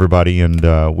 everybody. And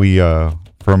we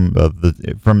from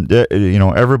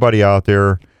everybody out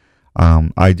there.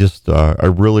 I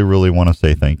really, really want to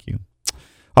say thank you.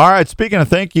 All right. Speaking of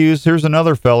thank yous, here's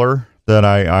another feller that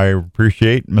I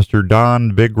appreciate, Mr.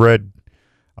 Don Big Red.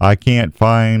 I can't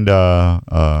find a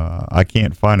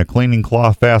cleaning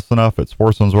cloth fast enough at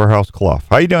Sportsman's Warehouse Cloth.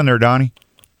 How you doing there, Donnie?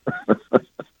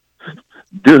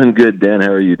 Doing good, Dan.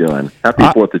 How are you doing? Happy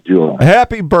 4th of July.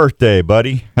 Happy birthday,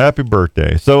 buddy. Happy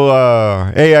birthday. So,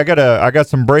 hey, I got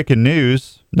some breaking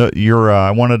news.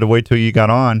 I wanted to wait till you got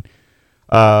on.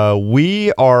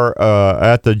 We are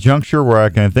at the juncture where I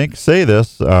can say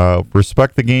this.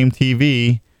 Respect the Game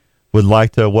TV would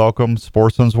like to welcome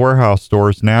Sportsman's Warehouse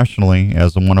stores nationally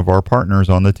as one of our partners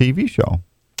on the TV show.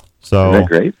 So, isn't that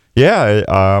great? Yeah,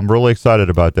 I'm really excited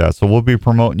about that. So we'll be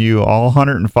promoting you all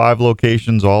 105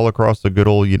 locations all across the good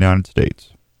old United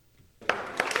States.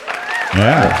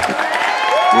 Yeah.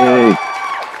 Yay.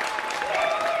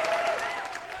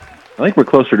 I think we're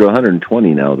closer to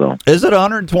 120 now, though. Is it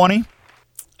 120?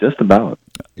 Just about.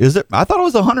 Is it? I thought it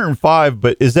was 105,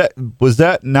 but was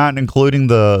that not including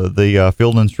the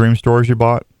Field and Stream stores you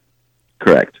bought?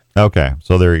 Correct. Okay,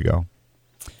 so there you go.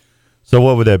 So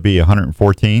what would that be?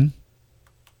 114?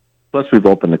 Plus, we've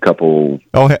opened a couple.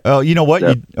 Oh, you know what?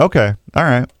 Okay, all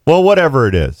right. Well, whatever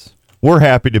it is, we're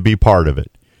happy to be part of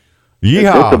it.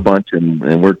 Yeehaw! It's a bunch,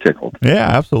 and we're tickled. Yeah,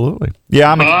 absolutely.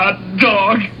 Yeah,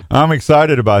 I'm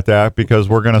excited about that because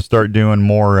we're going to start doing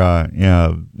more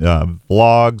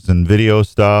vlogs and video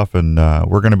stuff, and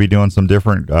we're going to be doing some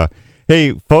different.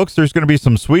 Hey, folks, there's going to be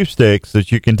some sweepstakes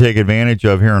that you can take advantage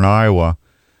of here in Iowa.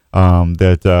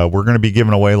 That we're going to be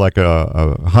giving away like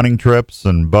a hunting trips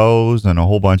and bows and a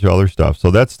whole bunch of other stuff.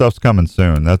 So that stuff's coming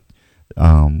soon. That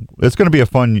it's going to be a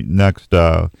fun next.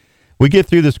 We get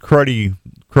through this cruddy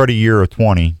year of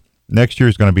 20. Next year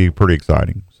is going to be pretty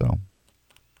exciting. So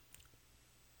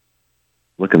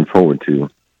looking forward to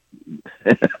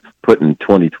putting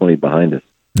 2020 behind us.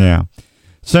 Yeah,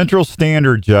 Central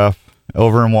Standard, Jeff,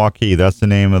 over in Waukee. That's the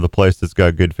name of the place that's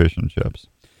got good fish and chips.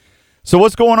 So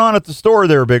what's going on at the store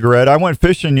there, Big Red? I went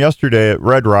fishing yesterday at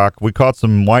Red Rock. We caught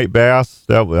some white bass.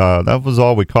 That was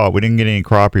all we caught. We didn't get any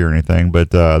crappie or anything,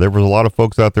 but there was a lot of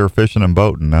folks out there fishing and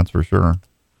boating. That's for sure.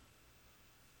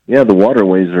 Yeah, the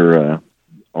waterways are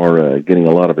getting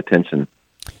a lot of attention,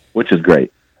 which is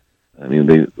great. I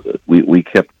mean, we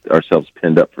kept ourselves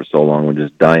pinned up for so long. We're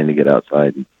just dying to get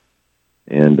outside,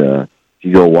 and if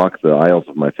you go walk the aisles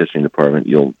of my fishing department,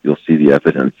 you'll see the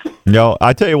evidence.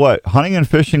 I tell you what, hunting and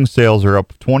fishing sales are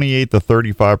up 28 to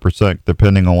 35%,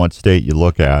 depending on what state you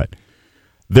look at.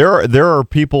 There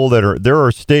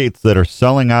are states that are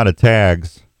selling out of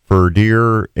tags for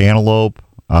deer, antelope,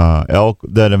 elk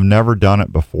that have never done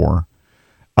it before.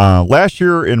 Last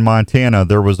year in Montana,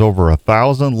 there was over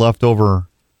 1,000 leftover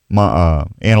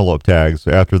antelope tags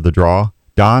after the draw.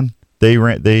 Don, they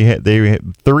had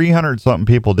 300 something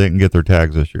people didn't get their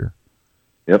tags this year.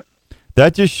 Yep.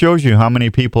 That just shows you how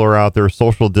many people are out there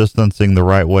social distancing the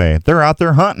right way. They're out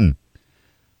there hunting.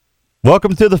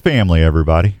 Welcome to the family,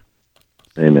 everybody.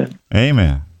 Amen.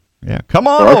 Amen. Yeah, come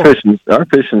on. Well, our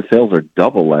fishing sales are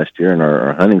double last year, and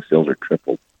our hunting sales are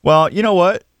tripled. Well, you know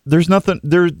what? There's nothing.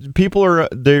 People are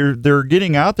they're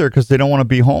getting out there because they don't want to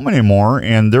be home anymore,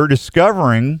 and they're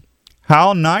discovering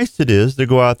how nice it is to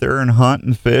go out there and hunt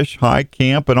and fish, hike,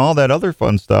 camp, and all that other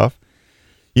fun stuff.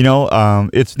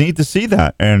 It's neat to see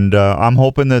that, and I'm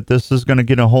hoping that this is going to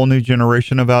get a whole new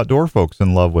generation of outdoor folks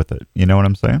in love with it. You know what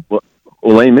I'm saying?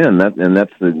 Well, amen.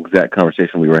 That's the exact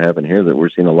conversation we were having here. That we're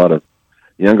seeing a lot of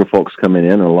younger folks coming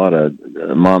in, and a lot of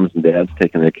moms and dads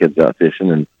taking their kids out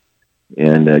fishing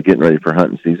and getting ready for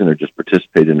hunting season, or just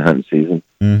participating in hunting season.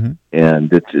 Mm-hmm.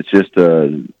 And it's just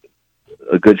a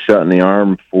good shot in the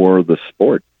arm for the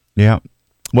sport. Yeah.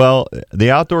 Well,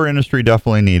 the outdoor industry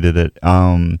definitely needed it.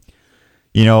 We're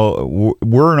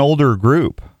an older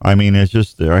group. I mean, it's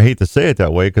just, I hate to say it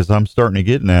that way because I'm starting to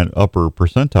get in that upper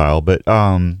percentile, but,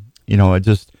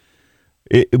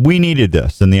 we needed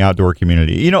this in the outdoor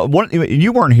community.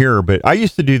 You weren't here, but I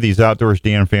used to do these Outdoors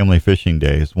Dan family fishing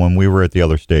days when we were at the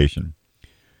other station.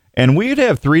 And we'd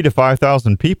have 3,000 to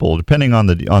 5,000 people, depending on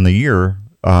the year,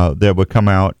 that would come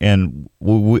out. And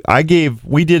we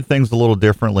did things a little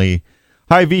differently.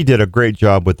 Hy-Vee did a great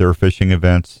job with their fishing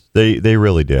events. They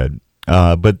really did.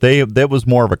 But that was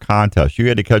more of a contest. You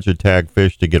had to catch a tag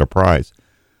fish to get a prize.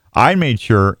 I made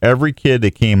sure every kid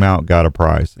that came out got a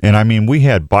prize. And I mean, we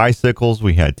had bicycles,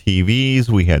 we had TVs,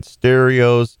 we had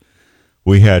stereos,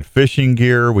 we had fishing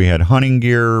gear, we had hunting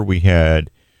gear, we had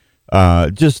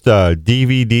DVDs,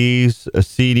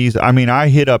 CDs. I mean, I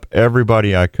hit up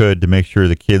everybody I could to make sure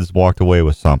the kids walked away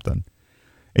with something.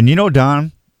 And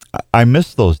Don, I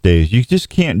miss those days. You just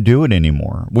can't do it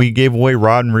anymore. We gave away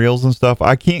rod and reels and stuff.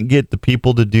 I can't get the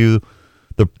people to do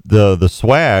the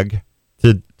swag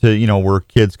to where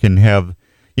kids can have,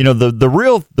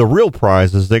 the real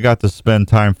prize is they got to spend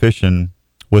time fishing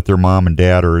with their mom and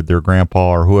dad or their grandpa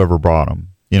or whoever brought them.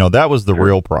 That was the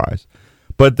real prize.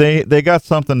 But they got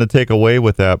something to take away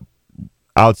with that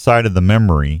outside of the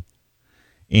memory.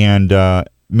 And,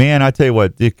 man, I tell you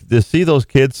what, to see those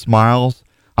kids' smiles,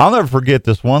 I'll never forget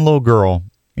this one little girl,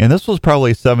 and this was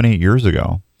probably 7-8 years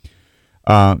ago.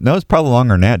 No, it was probably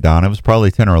longer than that, Don. It was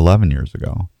probably 10 or 11 years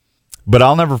ago. But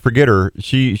I'll never forget her.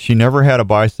 She never had a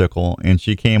bicycle, and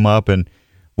she came up, and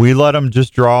we let them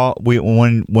just draw.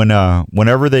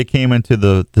 Whenever they came into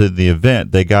the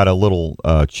event, they got a little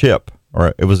chip,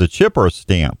 or it was a chip or a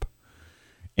stamp.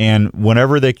 And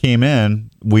whenever they came in,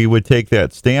 we would take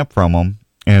that stamp from them,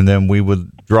 and then we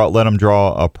would let them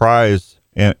draw a prize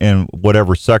in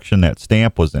whatever section that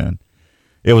stamp was in.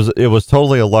 It was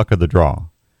totally a luck of the draw,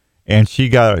 and she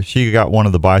got one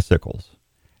of the bicycles.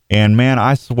 And man,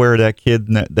 I swear that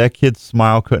kid's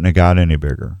smile couldn't have got any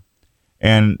bigger.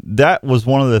 And that was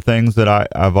one of the things that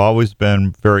I've always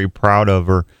been very proud of,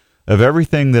 or of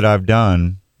everything that I've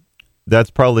done.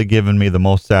 That's probably given me the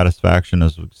most satisfaction,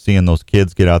 is seeing those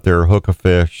kids get out there, hook a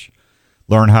fish,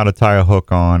 learn how to tie a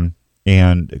hook on,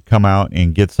 and come out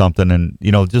and get something, and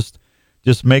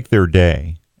just make their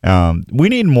day. We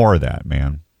need more of that,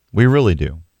 man. We really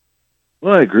do.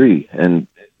 Well, I agree. And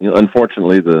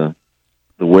unfortunately, the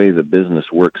way the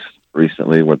business works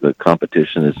recently, where the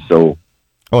competition is so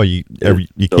you so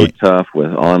can't. tough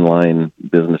with online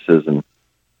businesses, and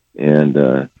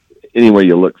any way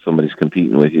you look, somebody's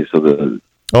competing with you. So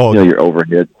your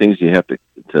overhead things you have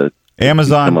to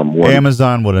Amazon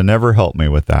would have never helped me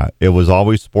with that. It was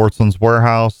always Sportsman's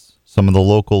Warehouse, some of the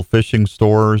local fishing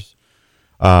stores.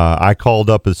 I called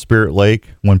up at Spirit Lake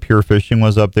when Pure Fishing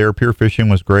was up there. Pure Fishing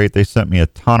was great. They sent me a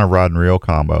ton of rod and reel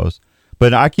combos.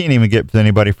 But I can't even get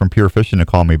anybody from Pure Fishing to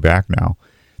call me back now.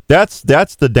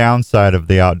 That's the downside of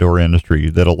the outdoor industry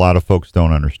that a lot of folks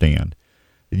don't understand.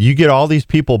 You get all these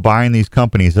people buying these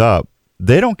companies up.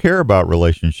 They don't care about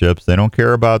relationships. They don't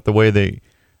care about the way they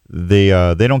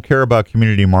don't care about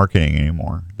community marketing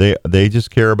anymore. They just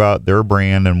care about their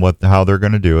brand and how they're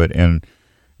going to do it, and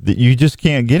you just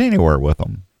can't get anywhere with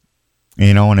them.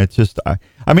 You know, and it's just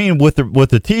I mean with the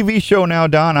TV show now,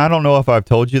 Don, I don't know if I've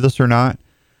told you this or not,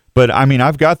 but I mean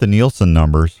I've got the Nielsen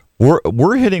numbers.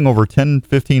 We're hitting over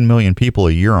 10-15 million people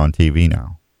a year on TV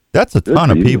now. That's a ton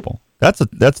of people.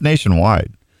 That's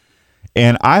nationwide.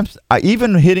 And I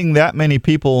even hitting that many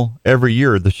people every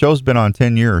year. The show's been on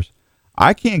 10 years.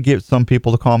 I can't get some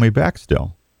people to call me back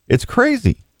still. It's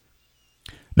crazy.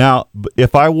 Now,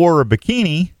 if I wore a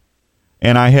bikini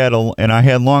and I had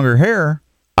longer hair,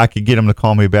 I could get them to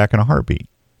call me back in a heartbeat.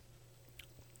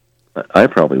 I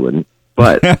probably wouldn't,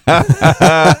 but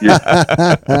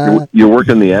you're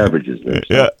working the averages there.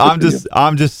 So yeah,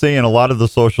 I'm just saying a lot of the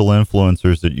social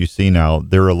influencers that you see now,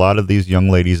 there are a lot of these young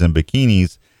ladies in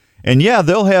bikinis, and yeah,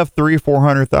 they'll have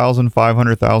 300,000,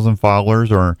 500,000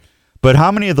 followers, but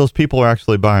how many of those people are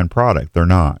actually buying product? They're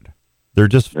not. They're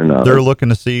looking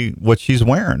to see what she's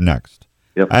wearing next.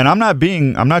 Yep. And I'm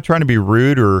not trying to be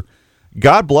rude, or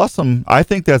God bless them. I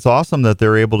think that's awesome that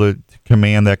they're able to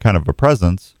command that kind of a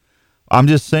presence. I'm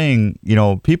just saying, you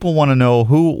know, people want to know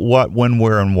who, what, when,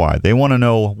 where, and why. They want to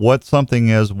know what something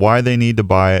is, why they need to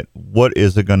buy it, what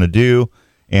is it going to do,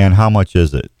 and how much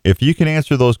is it. If you can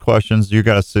answer those questions, you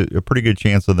got a pretty good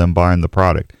chance of them buying the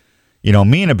product. You know,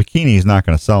 me in a bikini is not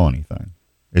going to sell anything.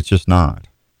 It's just not.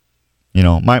 You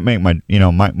know, might make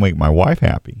my wife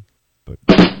happy, but.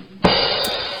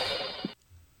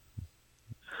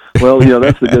 Well, you know,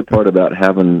 that's the good part about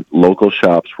having local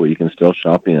shops where you can still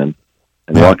shop in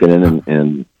and walking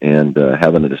in and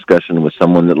having a discussion with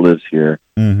someone that lives here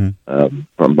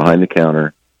from behind the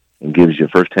counter and gives you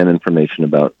firsthand information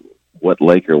about what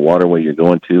lake or waterway you're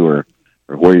going to or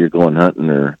where you're going hunting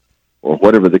or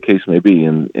whatever the case may be.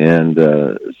 And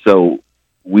so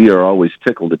we are always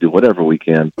tickled to do whatever we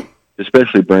can,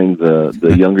 especially bring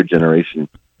the younger generation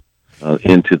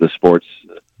into the sports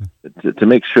to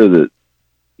make sure that,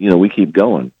 you know, we keep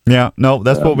going. Yeah, no,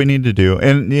 that's what we need to do.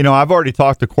 And, you know, I've already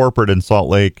talked to corporate in Salt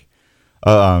Lake,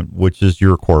 which is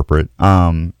your corporate,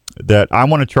 that I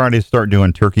want to try to start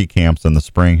doing turkey camps in the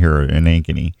spring here in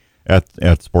Ankeny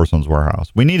at Sportsman's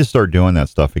Warehouse. We need to start doing that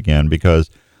stuff again because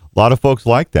a lot of folks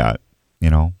like that, you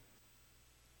know.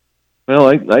 Well,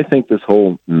 I think this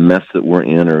whole mess that we're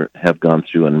in or have gone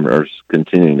through and are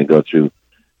continuing to go through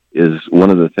is one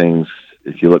of the things,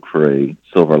 if you look for a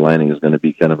silver lining, is going to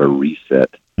be kind of a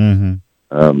reset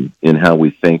in how we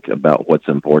think about what's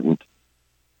important.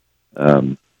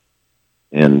 And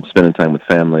spending time with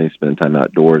family, spending time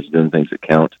outdoors, doing things that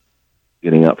count,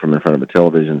 getting out from in front of a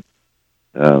television.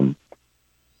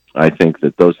 I think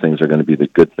that those things are going to be the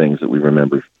good things that we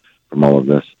remember from all of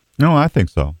this. No, I think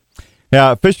so.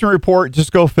 Yeah, fishing report,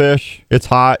 just go fish. It's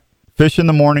hot. Fish in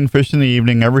the morning, fish in the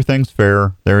evening. Everything's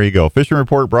fair. There you go. Fishing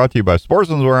report brought to you by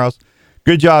Sportsman's Warehouse.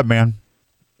 Good job, man.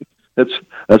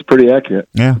 That's pretty accurate.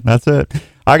 Yeah, that's it.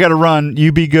 I got to run.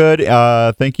 You be good.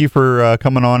 Thank you for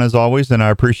coming on as always, and I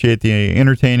appreciate the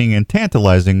entertaining and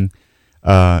tantalizing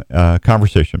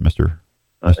conversation, Mister.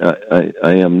 I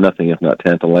am nothing if not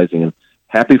tantalizing, and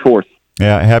happy 4th.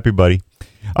 Yeah, happy, buddy.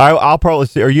 I'll probably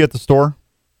see. Are you at the store?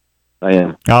 I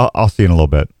am. I'll see you in a little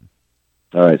bit.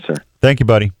 All right, sir. Thank you,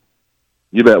 buddy.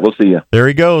 You bet. We'll see you. There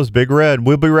he goes, Big Red.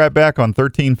 We'll be right back on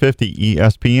 1350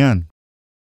 ESPN.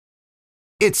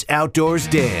 It's Outdoors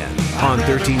Dan on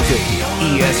 1350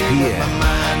 ESPN.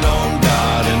 Mind on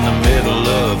God in the middle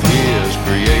of His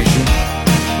creation,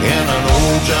 and an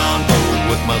old John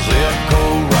boat with my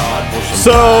Zebco rod.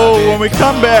 So when we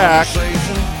come back,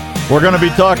 we're going to be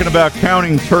talking about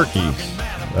counting turkeys.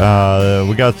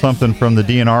 We got something from the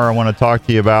DNR I want to talk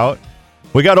to you about.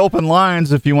 We got open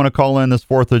lines if you want to call in this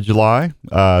 4th of July,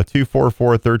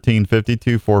 244-1350,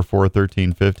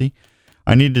 244-1350.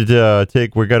 I need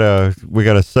to we got a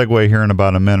segue here in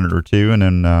about a minute or two, and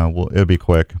then it'll be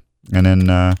quick. And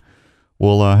then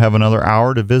we'll have another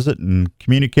hour to visit and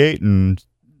communicate and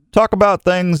talk about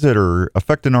things that are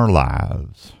affecting our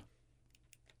lives.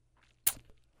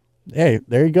 Hey,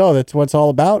 there you go. That's what it's all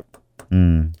about.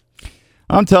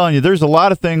 I'm telling you, there's a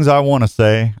lot of things I want to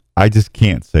say. I just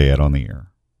can't say it on the air.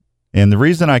 And the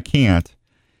reason I can't,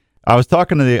 I was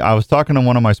talking to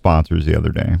one of my sponsors the other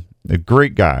day, a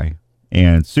great guy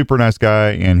and super nice guy.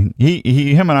 And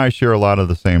him and I share a lot of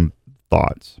the same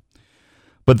thoughts.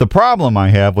 But the problem I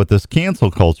have with this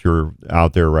cancel culture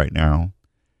out there right now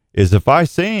is if I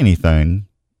say anything,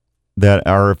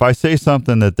 or if I say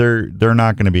something that they're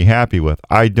not going to be happy with,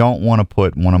 I don't want to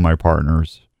put one of my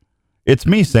partners. It's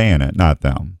me saying it, not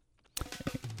them.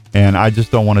 And I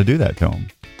just don't want to do that to them.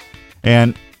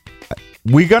 And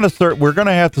we're going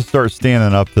to have to start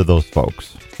standing up to those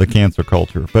folks, the cancel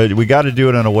culture. But we got to do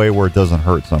it in a way where it doesn't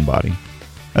hurt somebody.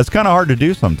 That's kind of hard to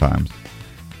do sometimes,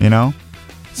 you know?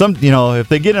 If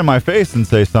they get in my face and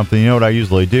say something, you know what I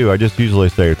usually do? I just usually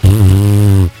say,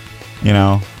 you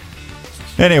know?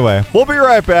 Anyway, we'll be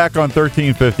right back on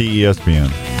 1350 ESPN.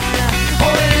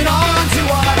 Holding on to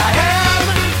what I am,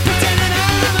 pretending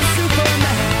I'm a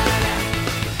Superman.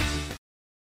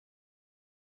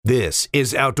 This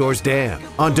is Outdoors Dan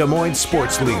on Des Moines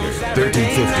Sports Leader,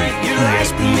 1350 You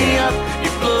light me ESPN. up,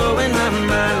 you're blowing my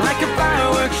mind like a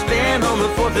fireworks stand on the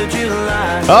 4th of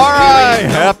July. All right,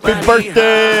 happy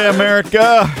birthday,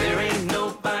 America. There ain't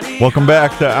nobody Welcome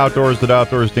back to Outdoors at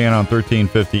Outdoors Dan on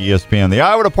 1350 ESPN. The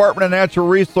Iowa Department of Natural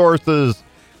Resources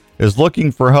is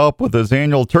looking for help with its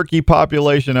annual turkey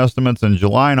population estimates in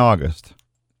July and August.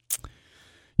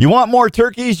 You want more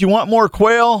turkeys? You want more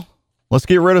quail? Let's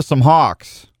get rid of some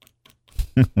hawks.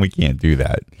 We can't do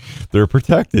that. They're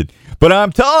protected. But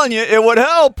I'm telling you, it would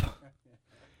help.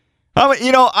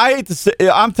 I hate to say,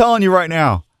 I'm telling you right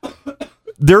now,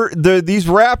 these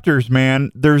raptors,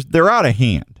 man, they're out of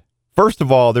hand. First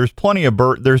of all, there's plenty of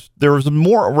there's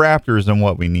more raptors than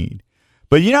what we need.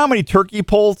 But you know how many turkey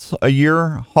poults a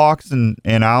year hawks and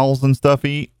owls and stuff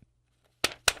eat?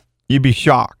 You'd be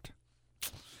shocked.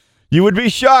 You would be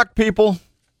shocked, people.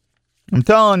 I'm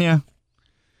telling you.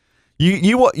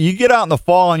 You get out in the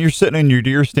fall and you're sitting in your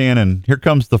deer stand and here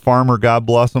comes the farmer, God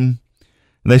bless him.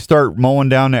 And they start mowing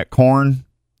down that corn,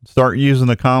 start using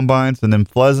the combines, and then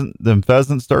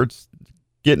pheasant starts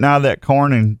getting out of that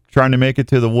corn and trying to make it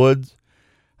to the woods.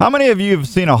 How many of you have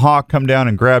seen a hawk come down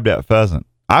and grab that pheasant?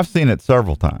 I've seen it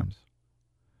several times.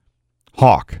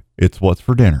 Hawk, it's what's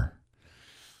for dinner.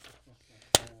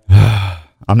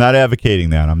 I'm not advocating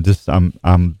that.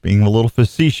 I'm being a little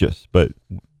facetious, but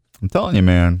I'm telling you,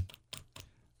 man,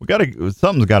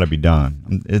 something's got to be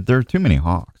done. There are too many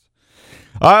hawks.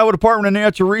 Iowa Department of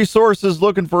Natural Resources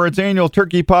looking for its annual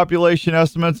turkey population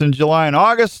estimates in July and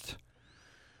August.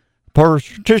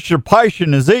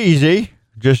 Participation is easy.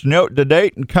 Just note the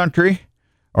date and country,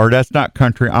 or that's not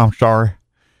country. I'm sorry,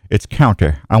 it's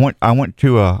county. I went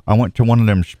to one of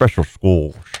them special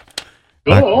schools.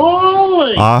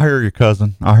 I hear you,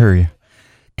 cousin. I hear you.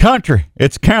 Country.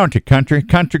 It's county.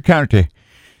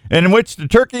 In which the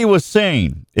turkey was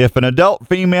seen. If an adult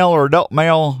female or adult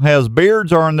male has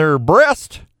beards on their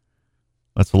breast,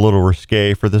 that's a little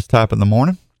risque for this type in the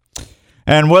morning.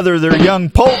 And whether they're young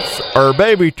poults or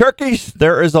baby turkeys,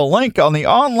 there is a link on the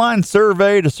online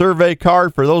survey to survey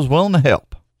card for those willing to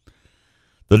help.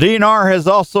 The DNR has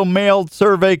also mailed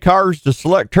survey cards to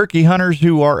select turkey hunters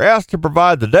who are asked to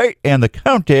provide the date and the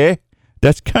county,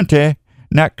 that's county,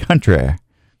 not country,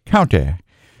 county,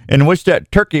 in which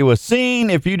that turkey was seen.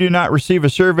 If you do not receive a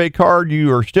survey card,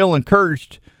 you are still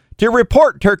encouraged to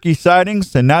report turkey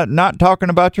sightings, and not talking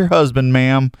about your husband,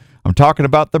 ma'am. I'm talking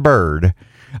about the bird.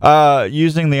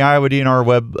 Using the Iowa DNR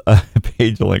web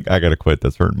page link. I gotta quit.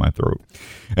 That's hurting my throat.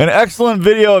 An excellent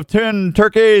video of 10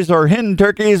 turkeys or hen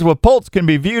turkeys with poults can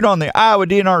be viewed on the Iowa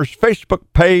DNR's Facebook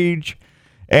page.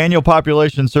 Annual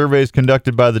population surveys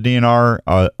conducted by the DNR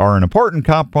are an important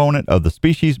component of the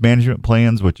species management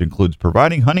plans, which includes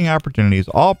providing hunting opportunities.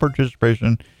 All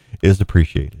participation is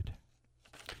appreciated.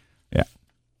 Yeah.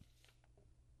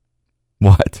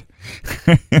 What?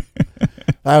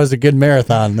 That was a good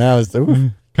marathon. That was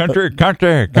Country.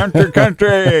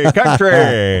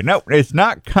 No, it's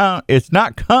not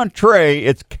country.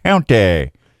 It's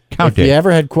county. If you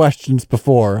ever had questions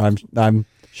before, I'm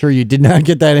sure you did not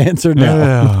get that answer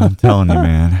now. I'm telling you,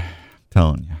 man. I'm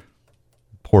telling you.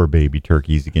 Poor baby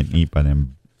turkeys getting eaten by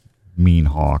them mean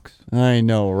hawks. I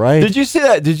know, right? Did you see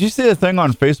that? Did you see the thing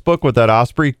on Facebook with that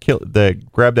osprey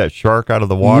that grabbed that shark out of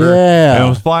the water? Yeah. And it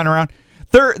was flying around.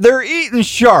 They're eating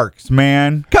sharks,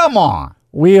 man. Come on.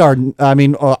 We are. I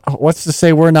mean, what's to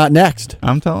say we're not next?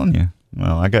 I'm telling you.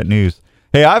 Well, I got news.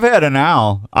 Hey, I've had an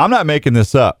owl. I'm not making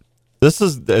this up. This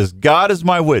is as God is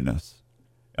my witness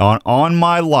on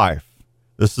my life.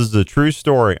 This is a true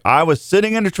story. I was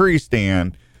sitting in a tree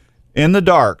stand in the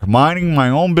dark, minding my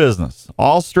own business,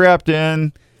 all strapped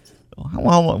in. How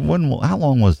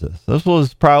long was this? This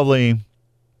was probably,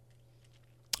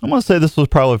 I'm going to say this was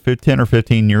probably 10 or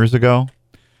 15 years ago.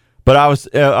 But I was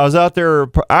out there.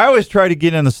 I always try to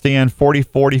get in the stand 40,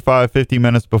 45, 50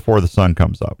 minutes before the sun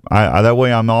comes up. That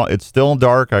way it's still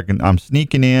dark. I'm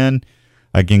sneaking in.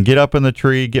 I can get up in the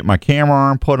tree, get my camera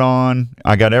arm put on.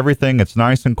 I got everything. It's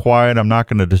nice and quiet. I'm not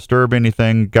going to disturb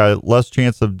anything. Got less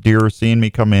chance of deer seeing me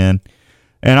come in.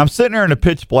 And I'm sitting there in the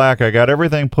pitch black. I got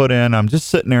everything put in. I'm just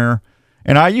sitting there.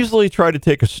 And I usually try to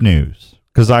take a snooze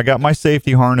because I got my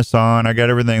safety harness on. I got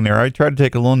everything there. I try to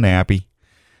take a little nappy.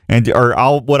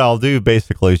 What I'll do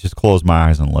basically is just close my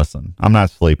eyes and listen. I'm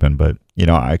not sleeping, but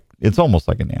it's almost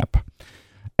like a nap.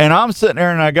 And I'm sitting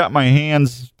there and I got my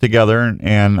hands together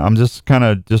and I'm just kind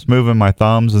of just moving my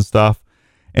thumbs and stuff.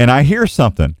 And I hear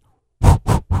something.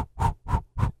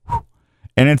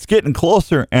 And it's getting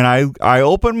closer. And I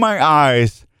open my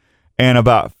eyes and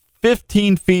about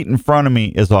 15 feet in front of me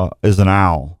is an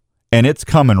owl. And it's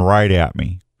coming right at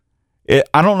me.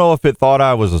 I don't know if it thought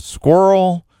I was a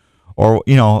squirrel or,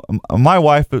 my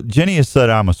wife, Jenny, has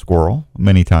said I'm a squirrel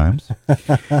many times.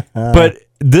 But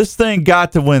this thing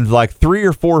got to within like 3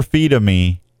 or 4 feet of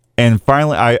me, and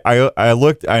finally I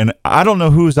looked, and I don't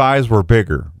know whose eyes were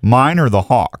bigger, mine or the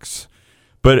hawk's,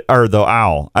 or the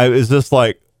owl. It's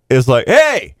like,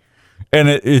 hey, and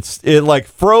it like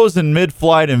froze in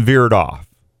mid-flight and veered off.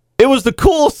 It was the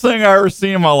coolest thing I ever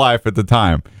seen in my life at the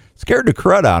time. Scared the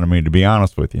crud out of me, to be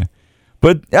honest with you.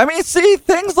 But I mean, see,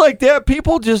 things like that,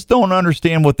 people just don't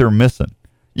understand what they're missing.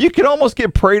 You could almost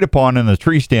get preyed upon in a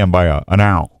tree stand by an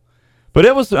owl. But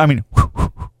it was, and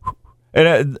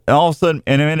all of a sudden,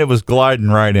 it was gliding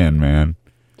right in, man.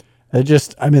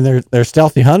 They're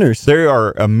stealthy hunters. They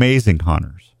are amazing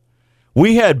hunters.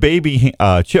 We had baby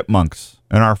chipmunks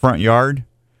in our front yard.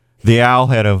 The owl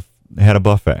had a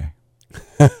buffet.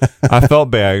 I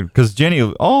felt bad because Jenny,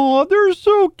 they're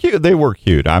so cute. They were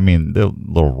cute. I mean, they're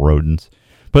little rodents,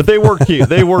 but they were cute.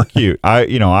 They were cute. I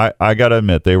got to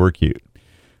admit, they were cute.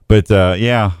 But,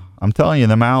 yeah, I'm telling you,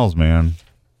 them owls, man.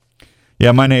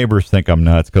 Yeah, my neighbors think I'm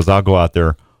nuts because I'll go out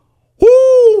there,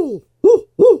 whoo, whoo,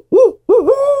 whoo, whoo, whoo,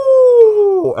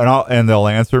 whoo, and they'll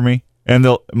answer me, and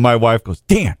my wife goes,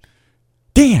 Dan,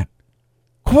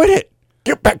 quit it,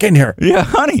 get back in here. Yeah,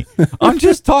 honey, I'm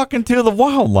just talking to the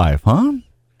wildlife, huh?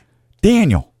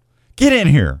 Daniel, get in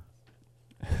here.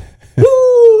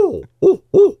 Woo, woo,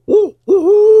 woo, woo,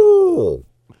 woo.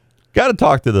 Got to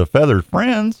talk to the feathered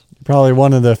friends. Probably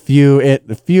one of the few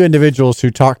individuals who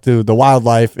talk to the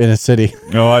wildlife in a city.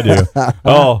 Oh, I do.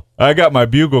 I got my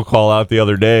bugle call out the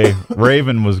other day.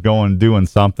 Raven was doing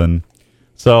something.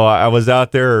 So I was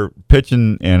out there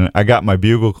pitching, and I got my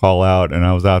bugle call out, and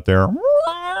I was out there.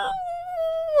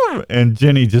 And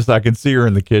Jenny I could see her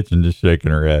in the kitchen just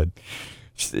shaking her head.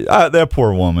 That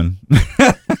poor woman.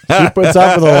 She puts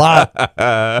up with a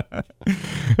lot.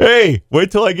 Hey,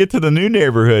 wait till I get to the new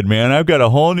neighborhood, man. I've got a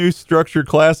whole new structured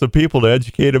class of people to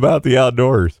educate about the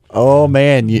outdoors. Oh,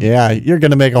 man. Yeah, you're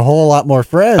going to make a whole lot more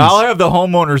friends. I'll have the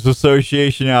homeowners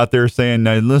association out there saying,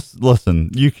 now,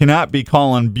 listen, you cannot be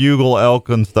calling bugle elk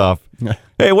and stuff.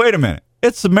 Hey, wait a minute.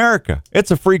 It's America. It's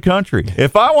a free country.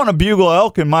 If I want to bugle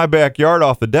elk in my backyard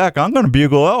off the deck, I'm going to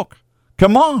bugle elk.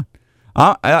 Come on.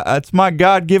 It's my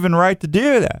God-given right to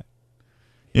do that.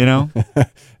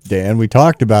 Dan, we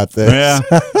talked about this.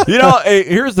 Yeah. Hey,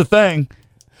 here's the thing.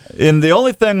 And the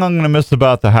only thing I'm going to miss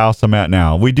about the house I'm at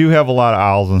now, we do have a lot of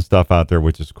owls and stuff out there,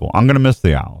 which is cool. I'm going to miss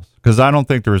the owls because I don't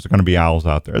think there's going to be owls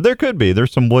out there. There could be.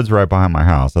 There's some woods right behind my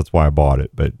house. That's why I bought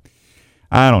it. But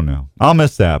I don't know. I'll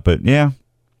miss that. But yeah.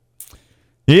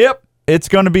 Yep. It's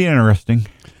going to be interesting.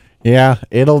 Yeah.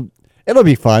 It'll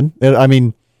be fun.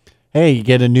 Hey, you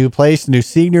get a new place, new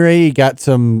scenery. You got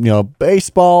some,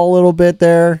 baseball a little bit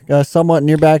there, somewhat in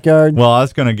your backyard. Well, I'm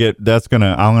going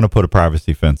to put a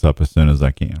privacy fence up as soon as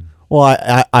I can.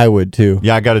 Well, I would too.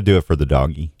 Yeah, I got to do it for the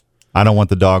doggy. I don't want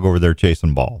the dog over there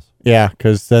chasing balls. Yeah,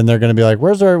 because then they're going to be like,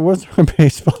 where's our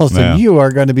baseballs? Yeah. And you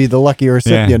are going to be the lucky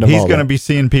recipient of all that. He's going to be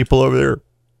seeing people over there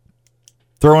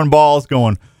throwing balls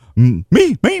going,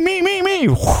 me.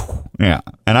 Yeah,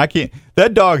 and I can't.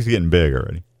 That dog's getting big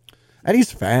already. And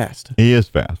he's fast. He is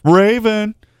fast.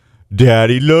 Raven,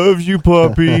 Daddy loves you,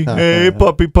 puppy. Hey,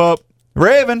 puppy pup.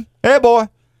 Raven, hey, boy.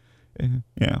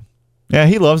 Yeah. Yeah,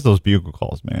 he loves those bugle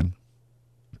calls, man.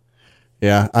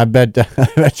 Yeah, I bet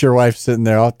your wife's sitting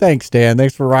there. Oh, thanks, Dan.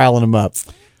 Thanks for riling him up.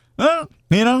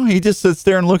 He just sits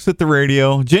there and looks at the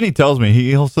radio. Jenny tells me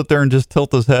he'll sit there and just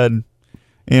tilt his head.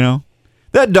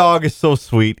 That dog is so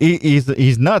sweet.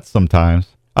 He's nuts sometimes.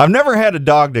 I've never had a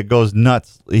dog that goes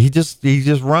nuts. He just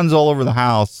runs all over the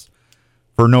house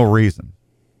for no reason.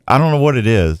 I don't know what it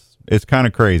is. It's kind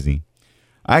of crazy.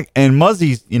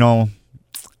 Muzzy's,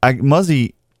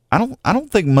 Muzzy. I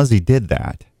don't think Muzzy did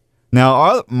that.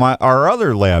 Now our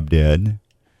other lab did,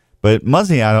 but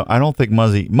Muzzy, I don't think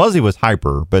Muzzy was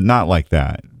hyper, but not like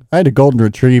that. I had a golden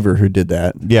retriever who did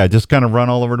that. Yeah, just kind of run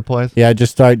all over the place. Yeah,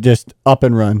 just up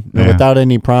and run without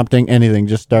any prompting, anything.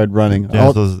 Just started running.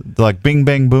 Yeah, so it's like Bing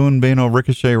Bang Boom, being a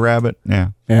Ricochet Rabbit.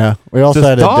 Yeah. Yeah, we also Just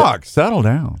had dog, settle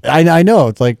down. I know.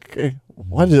 It's like,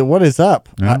 what is up?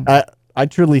 Yeah. I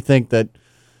truly think that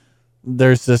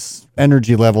there's this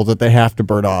energy level that they have to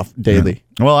burn off daily.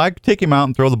 Well, I take him out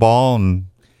and throw the ball, and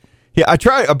yeah,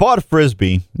 I bought a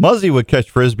Frisbee. Muzzy would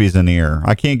catch Frisbees in the air.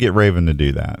 I can't get Raven to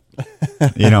do that.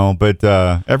 But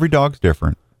every dog's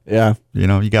different. Yeah.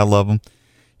 You gotta love them.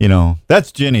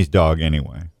 That's Jenny's dog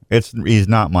anyway. He's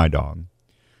not my dog.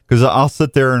 Because I'll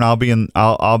sit there and I'll be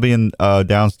in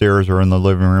downstairs or in the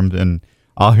living room, and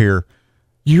I'll hear,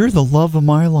 "You're the love of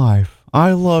my life.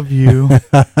 I love you."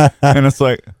 And it's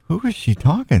like, who is she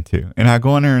talking to? And I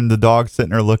go in there, and the dog's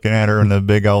sitting there looking at her, and the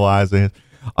big old eyes.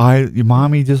 Your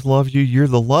mommy just loves you. You're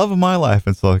the love of my life.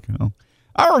 It's like,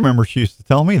 I remember she used to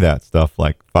tell me that stuff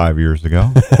like 5 years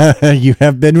ago. You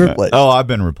have been replaced. I've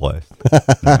been replaced.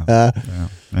 Yeah,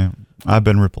 I've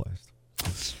been replaced.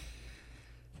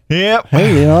 Yep.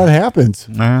 Hey, it happens.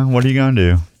 What are you gonna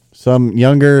do? Some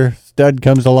younger stud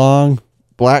comes along,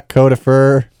 black coat of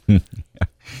fur.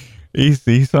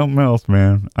 He's something else,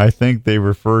 man. I think they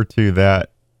refer to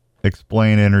that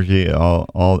explain energy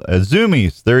all as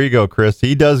zoomies. There you go, Chris.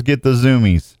 He does get the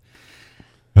zoomies.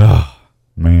 Oh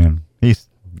man,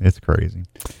 it's crazy.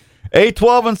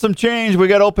 812 and some change. We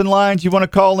got open lines. You want to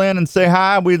call in and say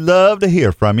hi? We'd love to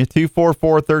hear from you.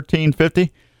 244-1350.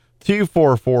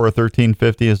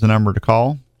 244-1350 is the number to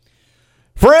call.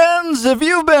 Friends, have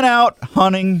you been out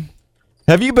hunting?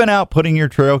 Have you been out putting your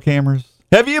trail cameras?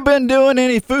 Have you been doing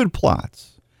any food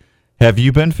plots? Have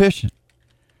you been fishing?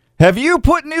 Have you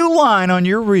put new line on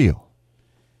your reel?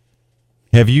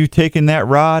 Have you taken that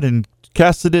rod and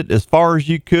casted it as far as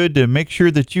you could to make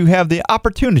sure that you have the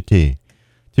opportunity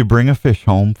to bring a fish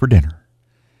home for dinner?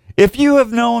 If you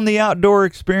have known the outdoor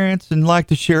experience and like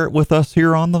to share it with us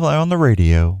here on the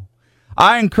radio,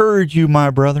 I encourage you, my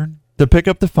brethren, to pick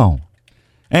up the phone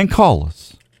and call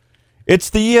us. It's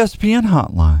the ESPN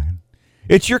hotline.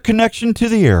 It's your connection to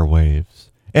the airwaves,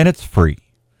 and it's free.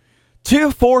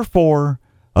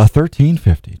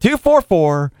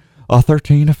 244-1350.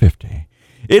 244-1350.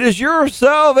 It is your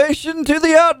salvation to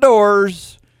the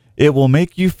outdoors. It will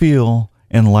make you feel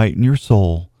and lighten your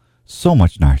soul so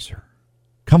much nicer.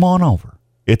 Come on over.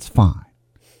 It's fine.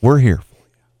 We're here for you.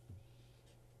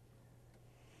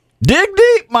 Dig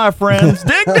deep, my friends.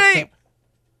 Dig deep.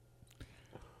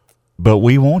 But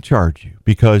we won't charge you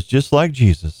because just like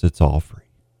Jesus, it's all free.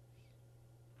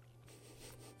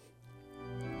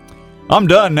 I'm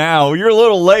done now. You're a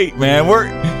little late, man.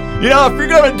 If you're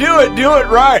going to do it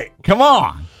right. Come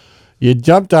on. You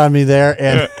jumped on me there,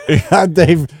 and they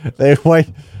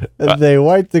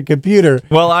wiped the computer.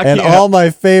 Well, and all my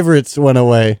favorites went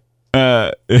away.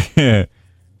 Hey,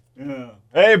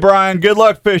 Brian, good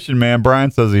luck fishing, man.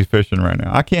 Brian says he's fishing right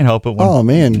now. I can't help it. Oh,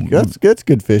 man, that's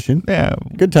good fishing. Yeah.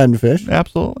 Good time to fish.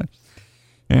 Absolutely.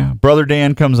 Yeah. Brother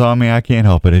Dan comes on me. I can't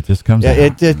help it. It just comes out.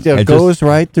 It goes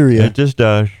right through you. It just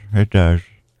does. It does.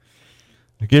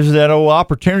 It gives you that old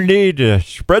opportunity to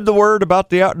spread the word about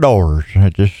the outdoors. I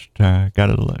just got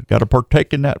to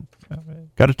partake in that.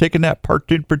 Got to take in that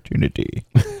opportunity.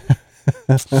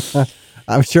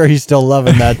 I'm sure he's still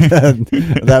loving that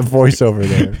that voiceover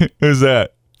there. Who's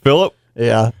that? Philip?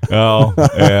 Yeah. Oh,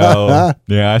 yeah.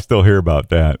 Yeah, I still hear about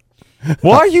that.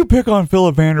 Why you pick on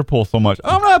Philip Vanderpool so much?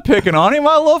 I'm not picking on him.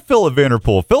 I love Philip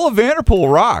Vanderpool. Philip Vanderpool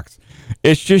rocks.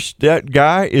 It's just that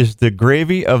guy is the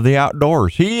gravy of the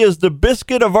outdoors. He is the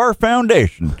biscuit of our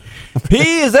foundation.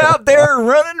 He is out there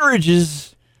running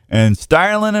ridges and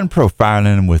styling and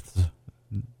profiling with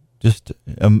just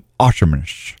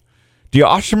awesomeness. The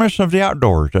awesomeness of the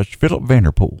outdoors. That's Philip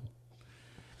Vanderpool.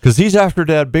 Because he's after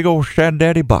that big old sad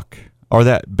daddy buck or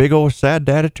that big old sad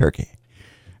daddy turkey.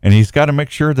 And he's got to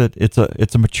make sure that it's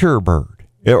a mature bird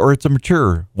or it's a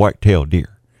mature white-tailed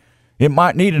deer. It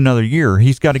might need another year.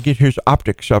 He's got to get his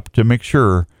optics up to make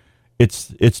sure it's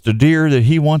the deer that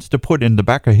he wants to put in the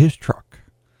back of his truck.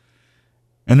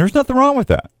 And there's nothing wrong with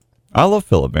that. I love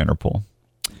Philip Vanderpool.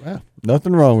 Well,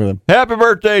 nothing wrong with him. Happy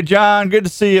birthday, John. Good to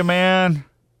see you, man.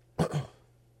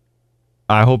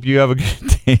 I hope you have a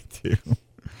good day, too.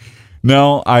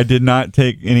 No, I did not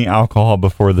take any alcohol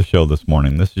before the show this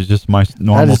morning. This is just my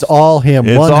normal. That is all him.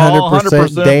 It's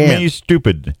 100% Dan. Me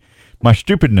stupid. My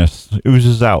stupidness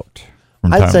oozes out.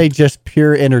 I'd say just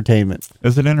pure entertainment.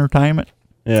 Is it entertainment?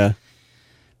 Yeah.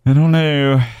 I don't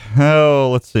know. Oh,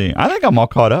 let's see. I think I'm all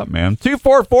caught up, man.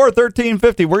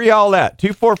 244-1350. Where y'all at?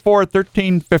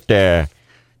 244-1350.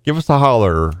 Give us a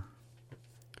holler.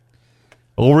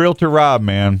 Old Realtor Rob,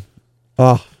 man.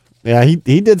 Oh, Yeah, he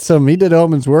did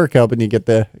Omen's work helping you get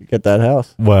that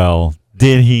house. Well,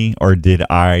 did he or did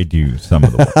I do some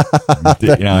of the work?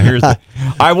 Here's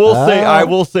I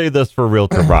will say this for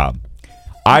Realtor Rob.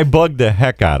 I bugged the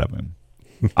heck out of him.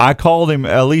 I called him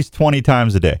at least 20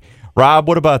 times a day. Rob,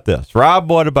 what about this?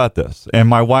 Rob, what about this? And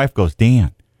my wife goes,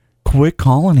 Dan, quit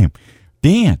calling him.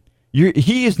 Dan,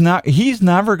 he's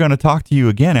never going to talk to you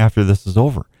again after this is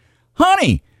over.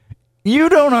 Honey, you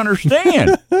don't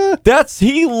understand.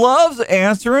 He loves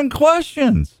answering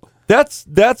questions.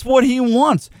 That's what he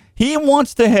wants. He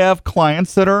wants to have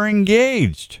clients that are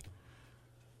engaged.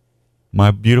 My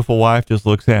beautiful wife just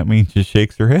looks at me and just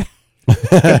shakes her head.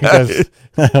 Because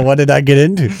what did I get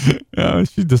into?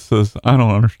 She just says, I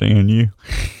don't understand you.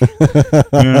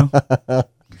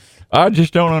 I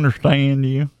just don't understand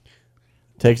you.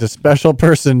 Takes a special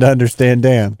person to understand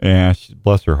Dan. Yeah,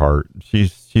 bless her heart.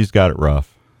 She's got it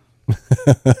rough.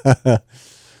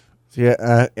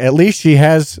 Yeah, at least she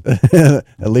has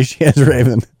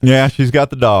Raven. Yeah, she's got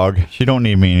the dog. She don't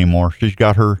need me anymore. She's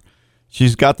got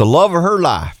the love of her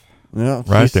life. Yeah,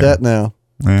 right she's there. set now.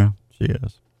 Yeah, she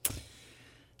is.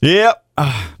 Yep.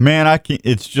 Man,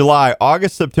 it's July,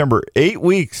 August, September. 8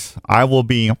 weeks. I will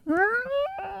be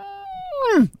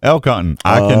elk hunting.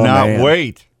 I cannot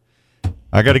wait.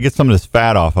 I got to get some of this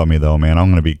fat off of me, though, man. I'm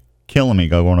going to be killing me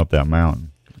going up that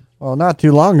mountain. Well, not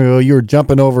too long ago, you were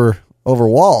jumping over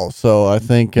walls, so I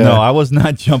think... No, I was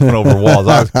not jumping over walls.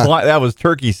 That was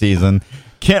turkey season.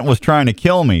 Kent was trying to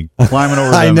kill me, climbing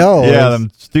over them. I know. Yeah,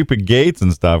 them stupid gates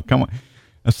and stuff. Come on.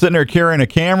 I'm sitting there carrying a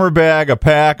camera bag, a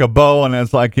pack, a bow, and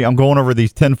it's like I'm going over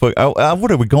these 10-foot...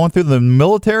 what are we going through the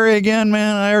military again,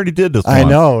 man? I already did this I once.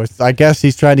 know. I guess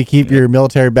he's trying to keep your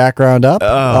military background up.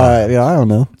 I don't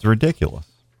know. It's ridiculous.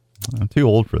 I'm too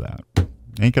old for that.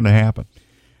 Ain't going to happen.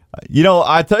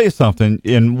 I tell you something.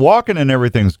 In walking and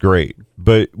everything's great,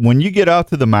 but when you get out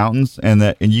to the mountains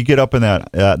and you get up in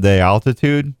the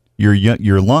altitude,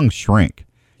 your lungs shrink.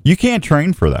 You can't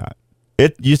train for that.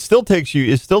 It still takes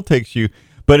you,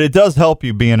 but it does help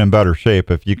you being in better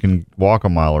shape if you can walk a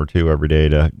mile or two every day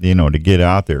to get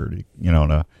out there.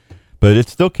 But it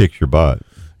still kicks your butt.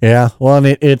 Yeah, well,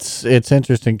 and it's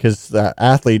interesting because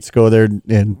athletes go there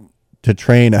and to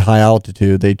train at high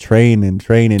altitude. They train and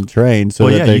train and train. So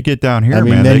you get down here,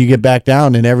 man. Then you get back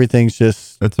down and everything's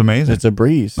just... It's amazing. It's a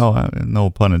breeze. Oh,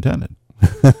 no pun intended.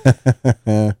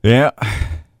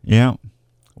 Yeah.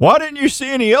 Why didn't you see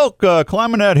any elk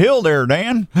climbing that hill there,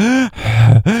 Dan?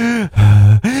 I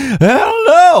don't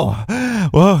know.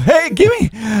 Well, hey, give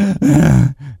me...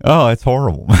 Oh, it's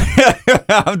horrible.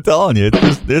 I'm telling you,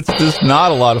 it's just not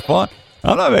a lot of fun.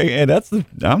 I'm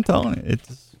telling you, it's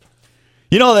just...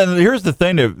 Then here's the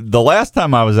thing. The last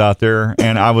time I was out there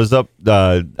and I was up,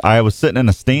 I was sitting in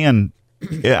a stand.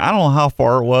 I don't know how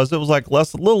far it was. It was like a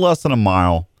little less than a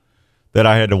mile that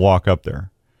I had to walk up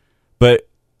there. But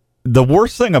the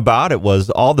worst thing about it was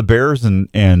all the bears and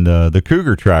the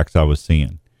cougar tracks I was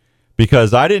seeing,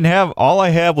 because all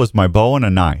I had was my bow and a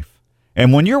knife.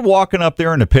 And when you're walking up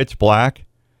there in the pitch black,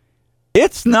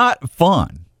 it's not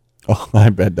fun. Oh, I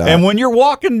bet not. And when you're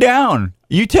walking down,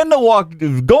 you tend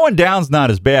to going down's not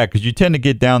as bad because you tend to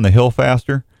get down the hill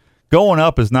faster. Going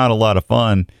up is not a lot of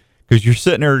fun because you're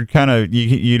sitting there kind of,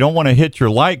 you don't want to hit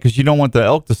your light because you don't want the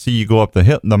elk to see you go up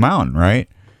the mountain, right?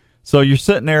 So you're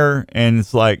sitting there and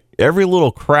it's like every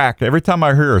little crack, every time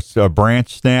I hear a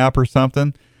branch snap or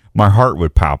something, my heart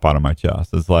would pop out of my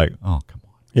chest. It's like, oh, come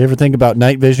on. You ever think about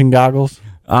night vision goggles?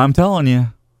 I'm telling you,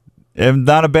 it's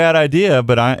not a bad idea,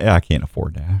 but I can't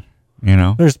afford that.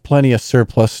 There's plenty of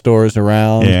surplus stores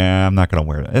around. Yeah, I'm not going to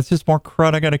wear that. It's just more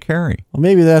crud I got to carry. Well,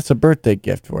 maybe that's a birthday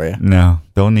gift for you. No,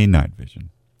 don't need night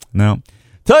vision. No.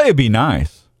 Tell you it'd be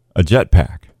nice. A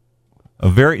jetpack.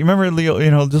 Remember, Leo,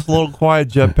 just a little quiet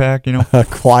jetpack, A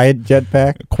quiet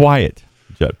jetpack? Quiet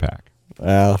jetpack.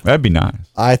 Well, that'd be nice.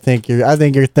 I think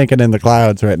you're thinking in the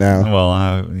clouds right now.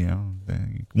 Well,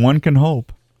 one can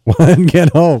hope. One can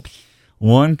hope.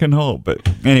 One can hope. But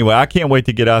anyway, I can't wait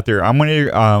to get out there. I'm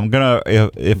gonna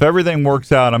if everything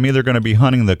works out, I'm either gonna be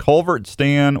hunting the culvert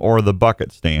stand or the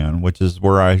bucket stand, which is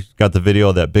where I got the video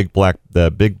of that big black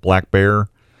bear.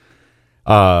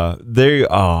 There's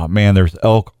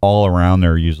elk all around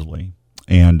there usually,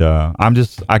 and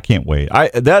I can't wait.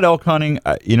 That elk hunting,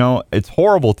 it's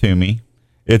horrible to me.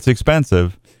 It's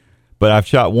expensive, but I've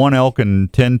shot one elk in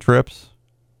 10 trips,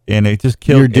 and it just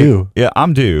killed. You're due.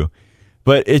 I'm due.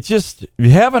 But it's just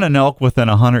having an elk within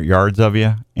 100 yards of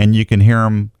you, and you can hear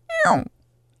them,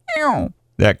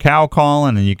 that cow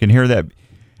calling, and you can hear that.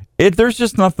 There's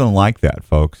just nothing like that,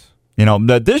 folks.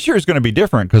 This year is going to be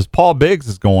different because Paul Biggs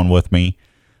is going with me.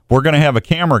 We're going to have a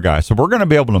camera guy, so we're going to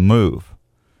be able to move.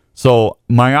 So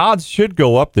my odds should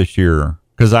go up this year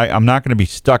because I'm not going to be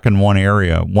stuck in one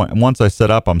area. Once I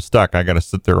set up, I'm stuck. I got to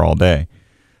sit there all day.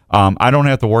 I don't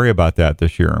have to worry about that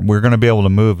this year. We're going to be able to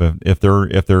move if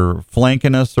they're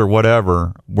flanking us or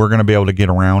whatever. We're going to be able to get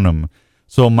around them.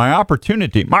 So my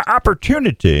opportunity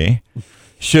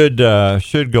should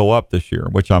go up this year,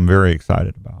 which I'm very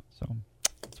excited about. So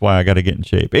that's why I got to get in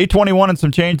shape. 8:21 and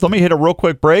some change. Let me hit a real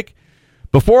quick break.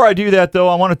 Before I do that, though,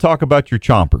 I want to talk about your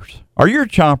chompers. Are your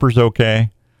chompers okay?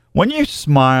 When you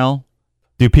smile,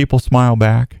 do people smile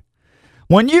back?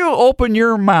 When you open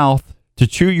your mouth to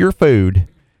chew your food,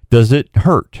 does it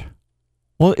hurt?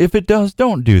 Well, if it does,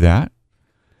 don't do that.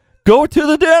 Go to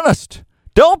the dentist.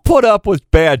 Don't put up with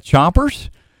bad chompers.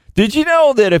 Did you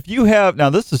know that if you have, now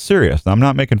this is serious, I'm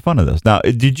not making fun of this. Now,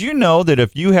 did you know that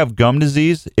if you have gum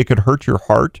disease, it could hurt your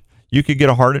heart? You could get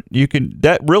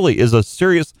that really is a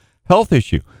serious health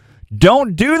issue.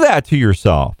 Don't do that to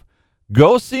yourself.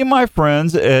 Go see my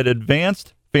friends at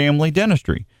Advanced Family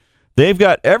Dentistry. They've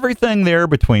got everything there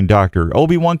between Dr.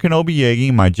 Obi-Wan Kenobi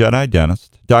Yagi, my Jedi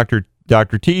dentist, Dr.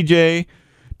 TJ,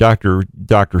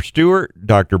 Dr. Stewart,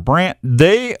 Dr. Brandt.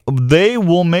 They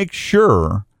will make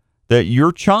sure that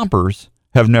your chompers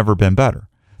have never been better.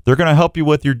 They're going to help you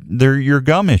with your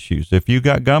gum issues. If you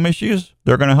got gum issues,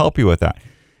 they're going to help you with that.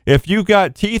 If you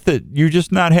got teeth that you're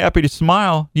just not happy to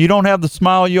smile, you don't have the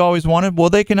smile you always wanted, well,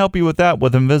 they can help you with that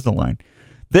with Invisalign.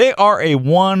 They are a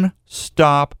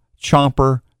one-stop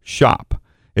chomper shop.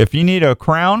 If you need a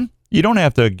crown, you don't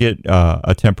have to get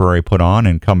a temporary put on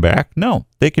and come back. No,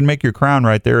 they can make your crown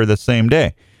right there the same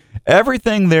day.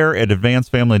 Everything there at Advanced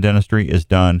Family Dentistry is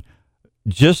done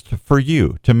just for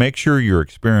you to make sure your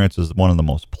experience is one of the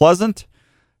most pleasant,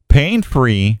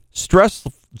 pain-free,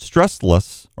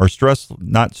 stressless, or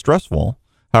not stressful,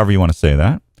 however you want to say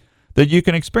that you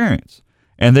can experience.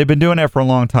 And they've been doing that for a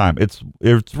long time. It's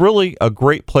really a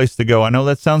great place to go. I know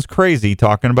that sounds crazy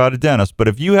talking about a dentist, but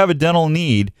if you have a dental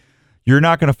need, you're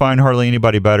not going to find hardly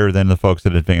anybody better than the folks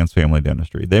at Advanced Family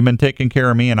Dentistry. They've been taking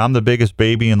care of me, and I'm the biggest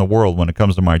baby in the world when it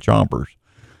comes to my chompers.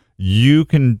 You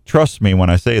can trust me when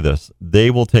I say this.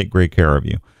 They will take great care of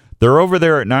you. They're over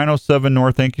there at 907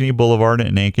 North Ankeny Boulevard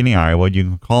in Ankeny, Iowa. You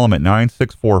can call them at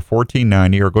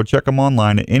 964-1490 or go check them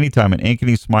online at anytime at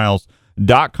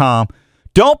ankenysmiles.com.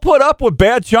 Don't put up with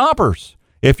bad chompers.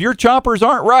 If your chompers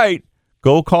aren't right,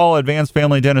 go call Advanced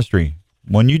Family Dentistry.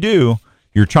 When you do,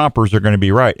 your chompers are going to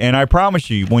be right. And I promise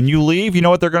you, when you leave, you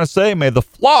know what they're going to say? May the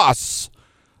floss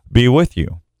be with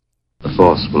you. The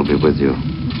force will be with you.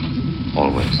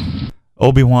 Always.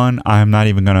 Obi-Wan, I'm not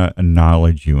even going to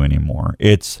acknowledge you anymore.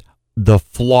 It's the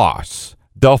floss.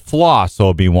 The floss,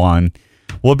 Obi-Wan.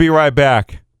 We'll be right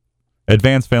back.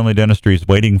 Advanced Family Dentistry is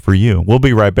waiting for you. We'll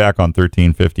be right back on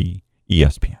 1350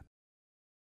 ESPN.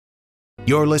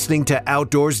 You're listening to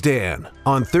Outdoors Dan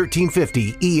on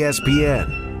 1350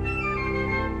 ESPN.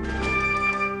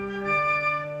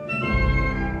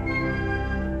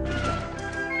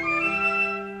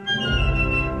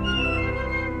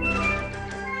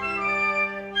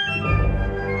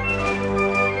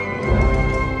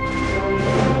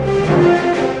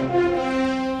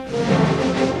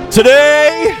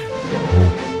 Today,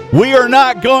 we are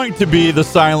not going to be the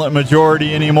silent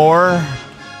majority anymore.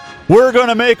 We're going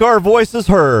to make our voices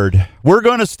heard. We're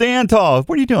going to stand tall.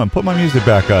 What are you doing? Put my music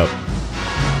back up.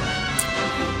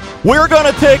 We're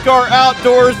going to take our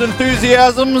outdoors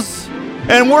enthusiasms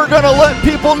and we're going to let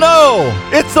people know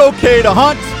it's okay to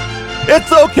hunt.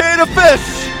 It's okay to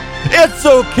fish. It's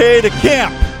okay to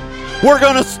camp. We're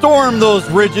going to storm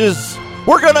those ridges.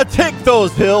 We're going to take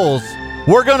those hills.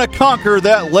 We're going to conquer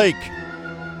that lake.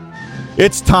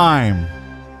 It's time.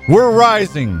 We're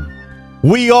rising.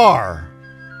 We are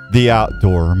the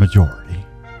outdoor majority.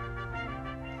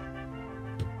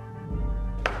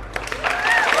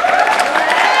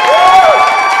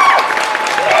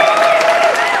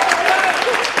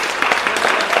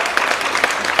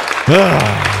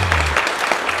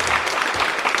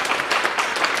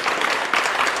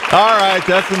 All right,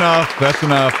 that's enough. That's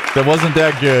enough. That wasn't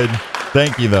that good.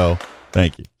 Thank you, though.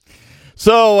 Thank you.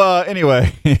 So,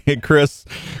 anyway, Chris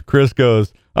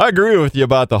goes, I agree with you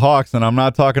about the Hawks, and I'm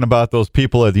not talking about those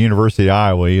people at the University of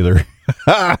Iowa either.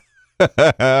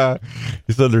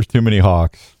 He said there's too many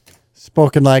Hawks.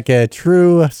 Spoken like a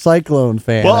true Cyclone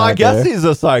fan. Well, I guess he's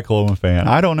a Cyclone fan.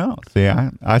 I don't know. See,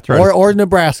 I try or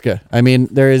Nebraska. I mean,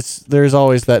 there's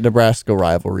always that Nebraska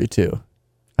rivalry too.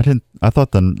 I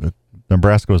thought the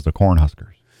Nebraska was the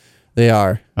Cornhuskers. They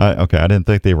are. Okay, I didn't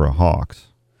think they were Hawks.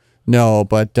 No,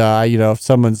 but if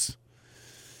someone's,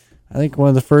 I think one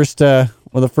of the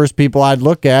first people I'd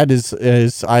look at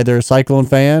is either a Cyclone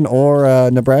fan or a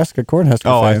Nebraska Cornhusker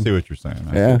fan. Oh, I see what you're saying.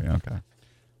 Yeah. Okay.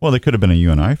 Well, they could have been a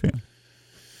UNI fan.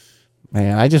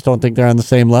 Man, I just don't think they're on the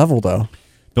same level, though.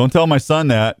 Don't tell my son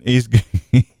that. He's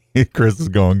Chris is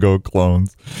going go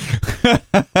Clones.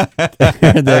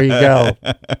 There you go.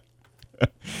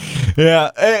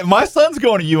 Yeah, hey, my son's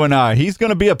going to UNI. He's going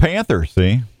to be a Panther.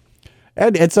 See,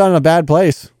 And it's not a bad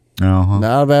place. uh-huh.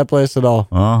 Not a bad place at all.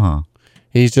 Uh-huh.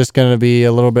 He's just going to be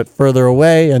a little bit further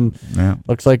away, and Yeah.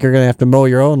 looks like you're going to have to mow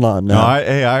your own lawn No, now.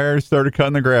 I already started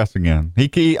cutting the grass again.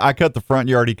 I cut the front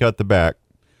yard. He cut the back.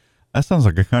 That sounds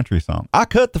like a country song. I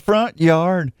cut the front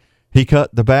yard. He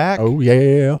cut the back. Oh,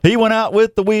 yeah. He went out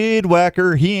with the weed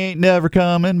whacker. He ain't never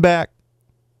coming back.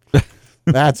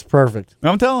 That's perfect.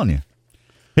 I'm telling you.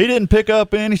 He didn't pick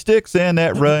up any sticks, and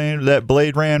that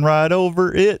blade ran right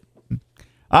over it.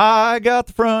 I got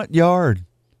the front yard,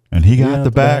 and he got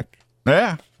the back.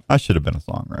 Yeah, I should have been a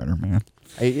songwriter, man.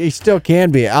 He still can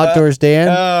be. Outdoors Dan.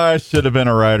 I should have been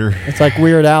a writer. It's like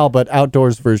Weird Al, but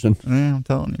outdoors version. Yeah, I'm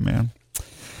telling you, man.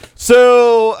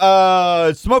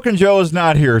 So, Smoking Joe is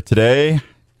not here today.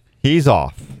 He's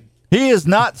off. He is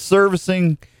not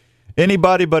servicing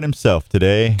anybody but himself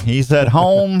today. He's at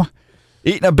home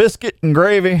eating a biscuit and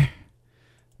gravy,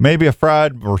 maybe a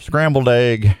fried or scrambled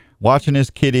egg, watching his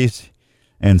kitties,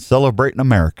 and celebrating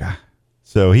America.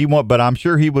 So but I'm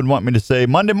sure he would want me to say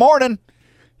Monday morning,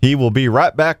 he will be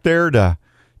right back there to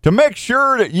make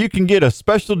sure that you can get a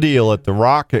special deal at the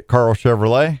Rock at Carl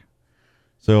Chevrolet.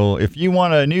 So if you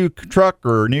want a new truck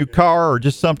or a new car or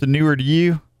just something newer to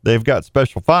you, they've got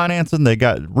special financing. They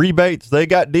got rebates. They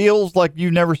got deals like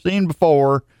you've never seen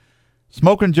before.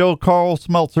 Smoking Joe Carl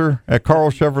Smeltzer at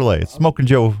Carl Chevrolet. Smoking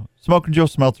Joe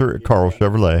Smeltzer at Carl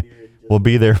Chevrolet will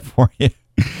be there for you.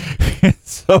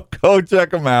 So go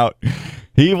check him out.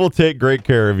 He will take great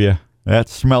care of you.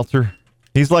 That's Smeltzer.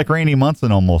 He's like Randy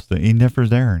Munson almost. He never's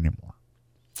there anymore.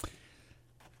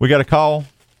 We got a call.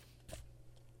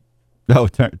 Oh,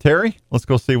 Terry? Let's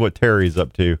go see what Terry's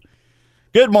up to.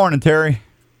 Good morning, Terry.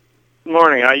 Good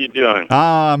morning. How you doing?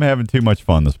 I'm having too much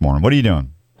fun this morning. What are you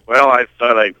doing? Well, I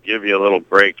thought I'd give you a little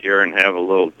break here and have a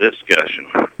little discussion.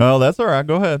 Oh, that's all right.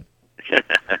 Go ahead.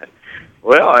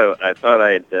 Well, I thought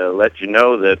I'd let you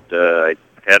know that I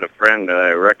had a friend that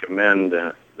I recommend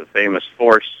the famous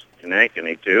Force in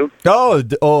Ankeny to.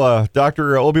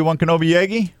 Dr. Obi-Wan Kenobi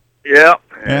Yagi? Yeah,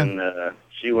 and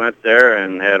she went there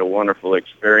and had a wonderful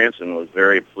experience and was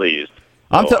very pleased.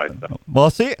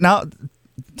 Well, see, now,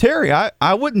 Terry,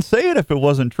 I wouldn't say it if it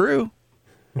wasn't true.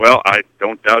 Well, I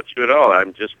don't doubt you at all.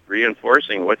 I'm just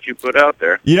reinforcing what you put out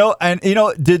there.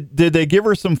 Did they give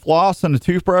her some floss and a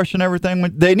toothbrush and everything?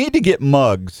 They need to get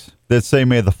mugs that say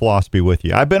 "May the floss be with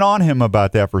you." I've been on him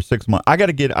about that for 6 months. I got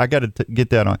to get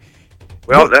that on.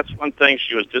 Well, that's one thing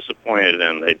she was disappointed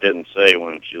in. They didn't say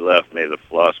when she left, "May the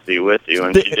floss be with you,"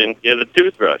 and she didn't get a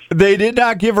toothbrush. They did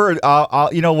not give her.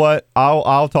 You know what?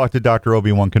 I'll talk to Dr.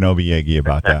 Obi-Wan Kenobi Yagi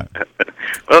about that.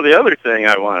 Well, the other thing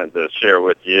I wanted to share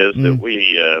with you is that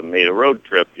we made a road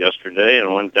trip yesterday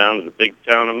and went down to the big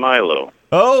town of Milo.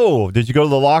 Oh, did you go to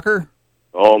the locker?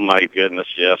 Oh, my goodness,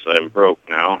 yes, I'm broke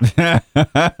now.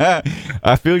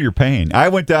 I feel your pain. I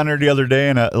went down there the other day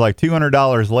and like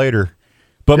 $200 later,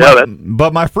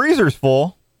 but my freezer's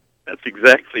full. That's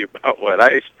exactly about what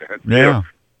I spent. Yeah.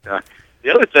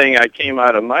 The other thing, I came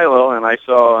out of Milo and I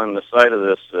saw on the side of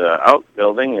this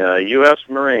outbuilding U.S.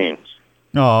 Marines.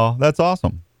 Oh, that's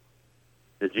awesome.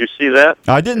 Did you see that?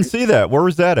 I didn't see that. Where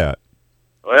was that at?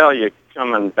 Well, you're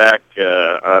coming back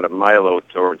out of Milo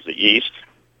towards the east,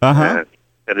 and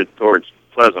headed towards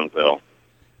Pleasantville.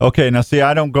 Okay, now see,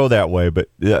 I don't go that way, but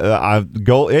I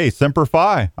go. Hey, Semper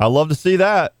Fi. I love to see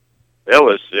that. It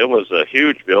was a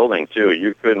huge building too.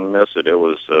 You couldn't miss it. It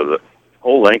was the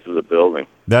whole length of the building.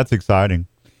 That's exciting.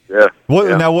 Yeah.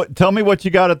 Now, tell me what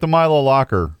you got at the Milo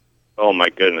locker. Oh my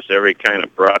goodness! Every kind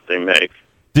of brat they make.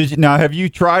 Have you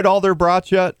tried all their brats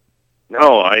yet?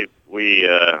 No, we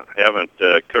haven't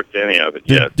cooked any of it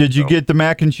yet. Did you get the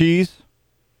mac and cheese?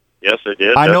 Yes, I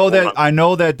did. I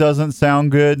know that doesn't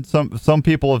sound good. Some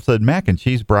people have said mac and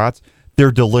cheese brats.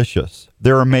 They're delicious.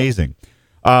 They're amazing.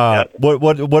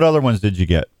 What other ones did you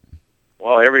get?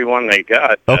 Well, every one they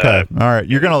got. Okay, all right.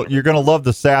 You're gonna love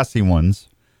the sassy ones.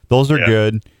 Those are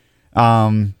good.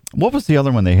 What was the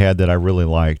other one they had that I really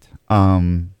liked?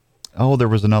 There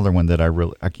was another one that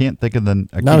I can't think of the.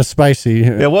 Not as spicy.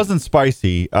 It wasn't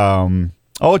spicy.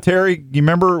 Terry, you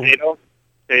remember?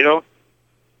 Potato.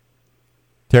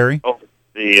 Terry? Oh,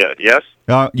 yes.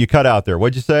 You cut out there.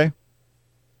 What'd you say?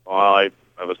 Well, I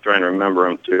was trying to remember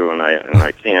them too, and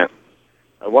I can't.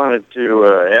 I wanted to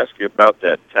ask you about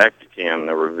that Tacticam,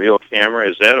 the Reveal camera.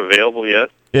 Is that available yet?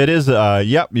 It is.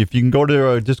 Yep. If you can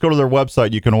just go to their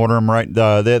website, you can order them right.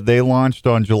 They launched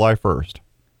on July 1st.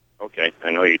 Okay,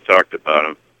 I know you talked about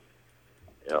them.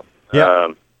 Yeah.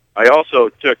 Yeah. I also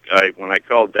when I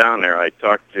called down there, I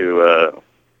talked to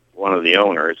one of the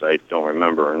owners. I don't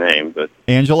remember her name, but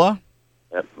Angela?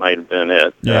 that might have been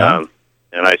it. Yeah.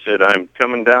 And I said, I'm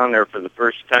coming down there for the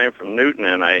first time from Newton,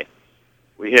 and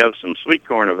we have some sweet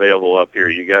corn available up here.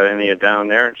 You got any down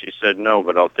there? And she said, no,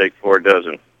 but I'll take 4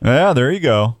 dozen. Yeah, there you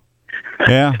go.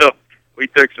 Yeah. So we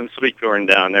took some sweet corn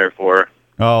down there for her.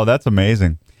 Oh, that's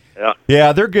amazing. Yeah.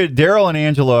 Yeah, they're good. Daryl and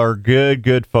Angela are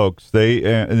good folks.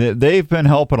 They've been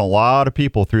helping a lot of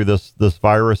people through this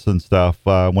virus and stuff.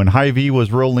 When Hy-Vee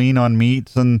was real lean on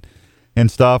meats and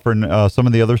stuff, or some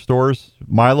of the other stores,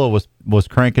 Milo was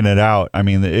cranking it out. I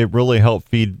mean, it really helped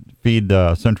feed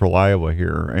Central Iowa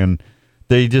here, and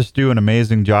they just do an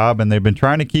amazing job. And they've been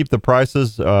trying to keep the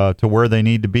prices to where they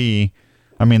need to be.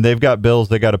 I mean, they've got bills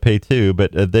they got to pay too,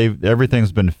 but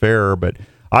everything's been fair. But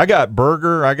I got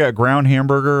burger, I got ground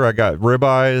hamburger, I got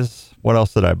ribeyes. What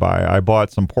else did I buy? I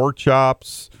bought some pork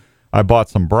chops. I bought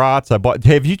some brats.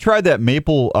 Have you tried that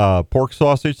maple pork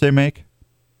sausage they make?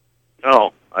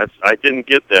 No, I didn't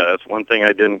get that. That's one thing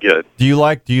I didn't get. Do you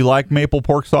like maple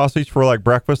pork sausage for like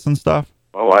breakfast and stuff?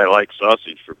 Oh, I like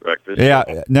sausage for breakfast. Yeah.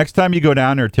 Next time you go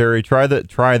down there, Terry, try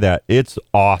that. It's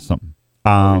awesome.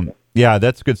 Yeah,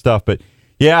 that's good stuff. But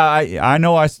yeah, I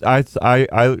know I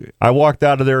walked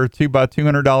out of there about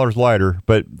 $200 lighter.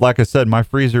 But like I said, my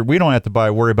freezer, we don't have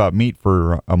to worry about meat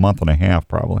for a month and a half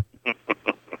probably.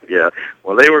 Yeah.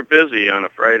 Well, they were busy on a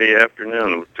Friday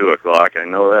afternoon at 2:00. I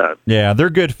know that. Yeah, they're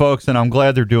good folks, and I'm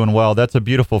glad they're doing well. That's a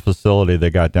beautiful facility they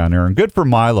got down there, and good for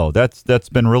Milo. That's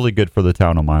been really good for the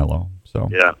town of Milo. So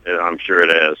yeah, I'm sure it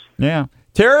has. Yeah.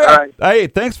 Terry, all right. Hey,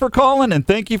 thanks for calling, and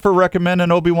thank you for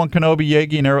recommending Obi-Wan Kenobi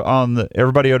Yagi and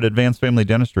everybody at Advanced Family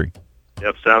Dentistry.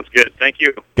 Yep, sounds good. Thank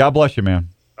you. God bless you, man.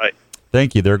 Bye.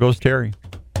 Thank you. There goes Terry.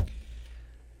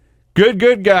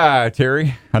 Good guy,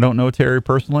 Terry. I don't know Terry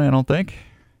personally, I don't think.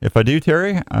 If I do,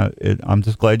 Terry, I'm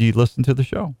just glad you listened to the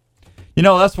show. You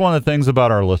know, that's one of the things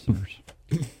about our listeners.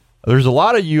 There's a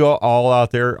lot of you all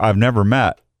out there I've never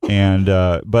met. And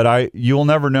but you'll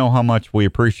never know how much we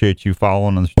appreciate you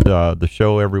following the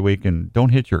show every week. And don't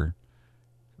hit your.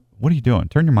 What are you doing?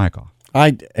 Turn your mic off.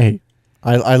 I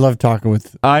love talking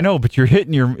with. I know, but you're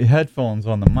hitting your headphones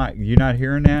on the mic. You not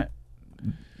hearing that?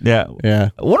 Yeah.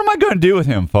 What am I going to do with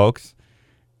him, folks?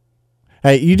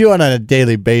 Hey, you do it on a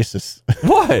daily basis.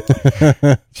 What?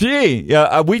 Gee,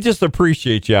 yeah, we just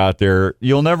appreciate you out there.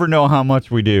 You'll never know how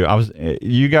much we do.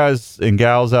 You guys and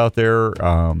gals out there,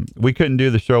 we couldn't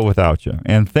do the show without you.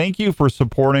 And thank you for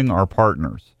supporting our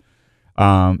partners.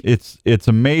 It's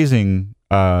amazing,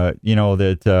 that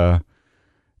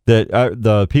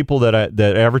the people that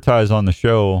advertise on the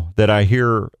show that I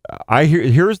hear.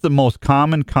 Here's the most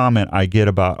common comment I get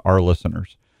about our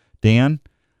listeners, Dan.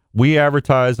 We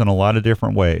advertise in a lot of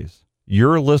different ways.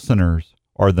 Your listeners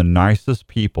are the nicest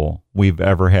people we've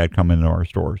ever had come into our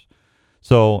stores.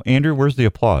 So, Andrew, where's the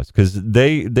applause? Because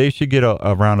they should get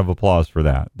a round of applause for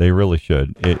that. They really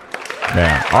should.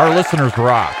 Yeah, our listeners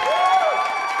rock.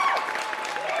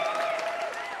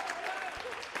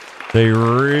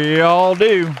 They all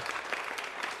do.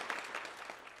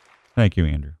 Thank you,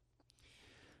 Andrew.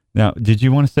 Now, did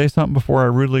you want to say something before I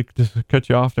rudely just cut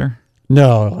you off there?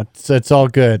 No, it's all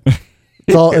good.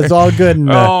 It's all good in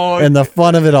the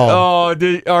fun of it all. Oh,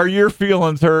 are your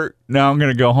feelings hurt? Now I'm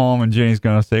gonna go home and Jenny's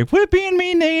gonna say, "Quit being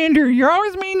mean to Andrew. You're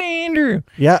always mean to Andrew."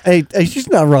 Yeah, hey, she's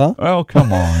not wrong. Oh,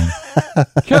 come on,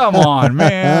 come on,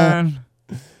 man.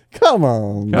 Come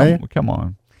on, man. Come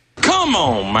on. Come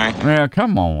on, man. Yeah,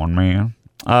 come on, man.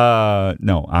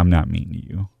 No, I'm not mean to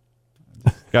you.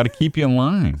 Got to keep you in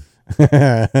line.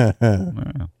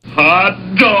 Hot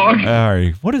dog. All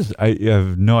right. I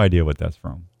have no idea what that's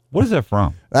from. What is that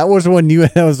from? That was when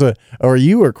that was a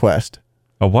you request.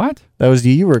 A what? That was the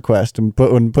you request when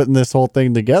putting this whole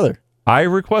thing together. I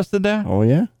requested that? Oh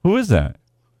yeah. Who is that?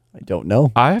 I don't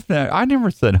know. I never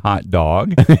said hot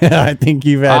dog. I think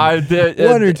you've had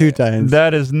one or two times.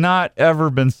 That has not ever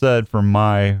been said from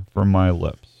my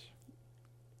lips.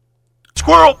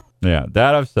 Squirrel. Yeah,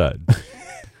 that I've said.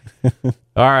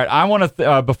 All right, I want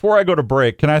to before I go to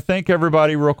break, can I thank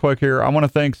everybody real quick here? I want to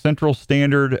thank Central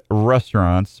Standard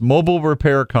Restaurants, Mobile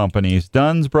Repair Companies,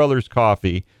 Dunn's Brothers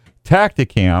Coffee,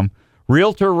 Tacticam,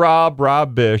 Realtor Rob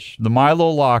Bish, the Milo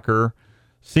Locker,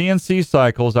 CNC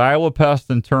Cycles, Iowa Pest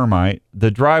and Termite, the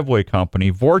Driveway Company,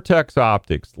 Vortex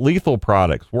Optics, Lethal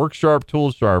Products, Worksharp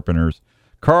Tool Sharpeners,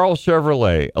 Carl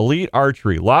Chevrolet, Elite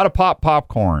Archery, a lot of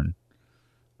popcorn.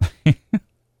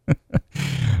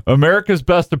 America's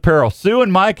Best Apparel. Sue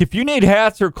and Mike, if you need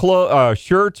hats or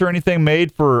shirts or anything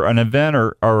made for an event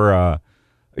or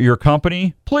your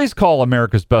company, please call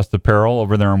America's Best Apparel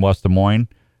over there in West Des Moines.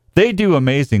 They do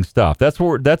amazing stuff. That's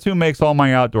who makes all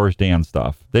my Outdoors Dan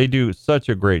stuff. They do such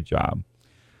a great job.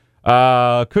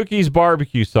 Cookies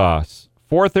Barbecue Sauce,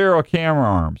 Fourth Arrow Camera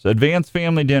Arms, Advanced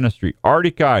Family Dentistry,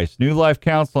 Arctic Ice, New Life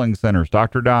Counseling Centers,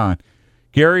 Dr. Don,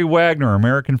 Gary Wagner,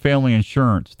 American Family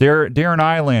Insurance, Darren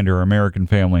Eilander, American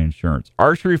Family Insurance,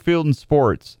 Archery Field and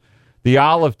Sports, The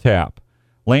Olive Tap,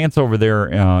 Lance over there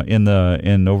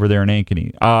over there in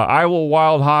Ankeny, Iowa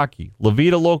Wild Hockey,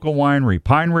 Levita Local Winery,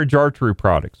 Pine Ridge Archery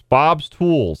Products, Bob's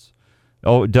Tools,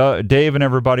 Dave and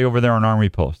everybody over there on Army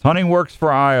Post, Hunting Works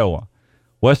for Iowa,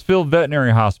 Westfield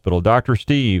Veterinary Hospital, Dr.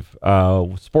 Steve,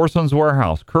 Sportsman's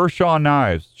Warehouse, Kershaw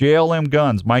Knives, JLM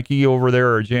Guns, Mikey over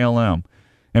there at JLM,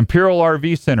 Imperial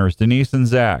RV Centers, Denise and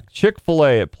Zach,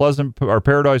 Chick-fil-A at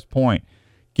Paradise Point,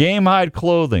 Game Hide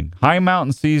Clothing, High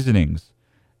Mountain Seasonings,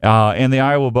 and the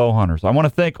Iowa Bow Hunters. I want to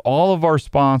thank all of our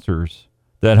sponsors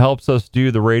that helps us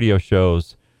do the radio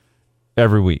shows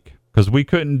every week, because we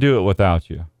couldn't do it without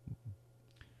you.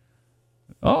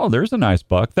 Oh, there's a nice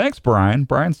buck. Thanks, Brian.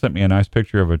 Brian sent me a nice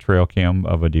picture of a trail cam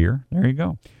of a deer. There you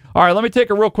go. All right, let me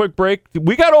take a real quick break.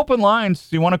 We got open lines.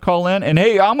 You want to call in? And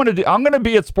hey, I'm gonna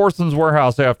be at Sportsman's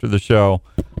Warehouse after the show.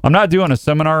 I'm not doing a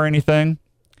seminar or anything.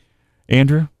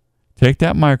 Andrew, take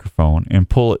that microphone and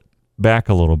pull it back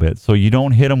a little bit so you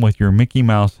don't hit them with your Mickey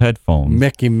Mouse headphones.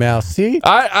 Mickey Mouse. See?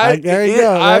 There you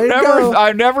go.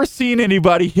 I've never seen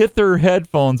anybody hit their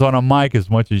headphones on a mic as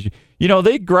much as you. You know,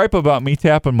 they gripe about me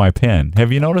tapping my pen.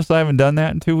 Have you noticed I haven't done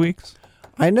that in 2 weeks?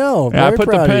 I know. Yeah, I put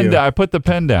the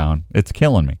pen down. It's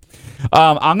killing me.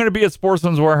 I'm going to be at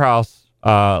Sportsman's Warehouse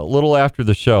a little after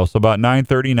the show, so about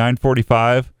 9:30,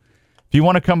 9:45. If you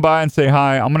want to come by and say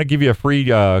hi, I'm going to give you a free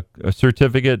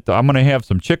certificate. I'm going to have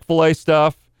some Chick-fil-A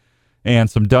stuff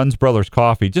and some Dunn's Brothers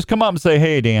coffee. Just come up and say,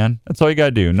 hey, Dan. That's all you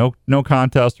got to do. No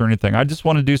contest or anything. I just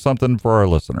want to do something for our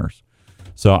listeners.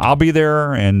 So I'll be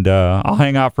there, and I'll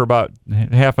hang out for about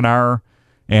half an hour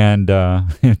and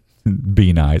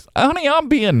be nice. Honey, I'm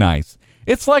being nice.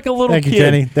 It's like a little kid. Thank you,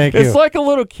 Jenny. Thank you. It's like a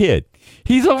little kid.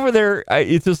 He's over there.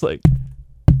 It's just like,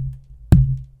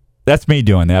 that's me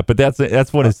doing that, but that's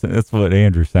what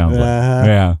Andrew sounds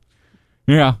like.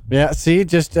 Yeah. See,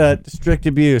 just strict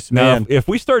abuse, now, man. if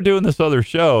we start doing this other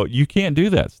show, you can't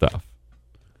do that stuff.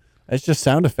 It's just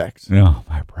sound effects. No,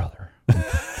 my brother.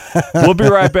 We'll be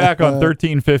right back on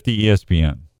 1350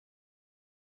 ESPN.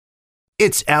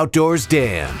 It's Outdoors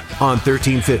Dan on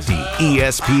 1350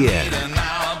 ESPN.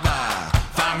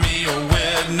 Find me a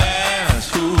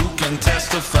witness who can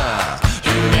testify.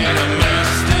 You made a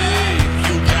mistake,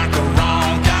 you got the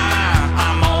wrong guy.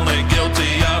 I'm only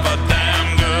guilty of a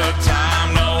damn good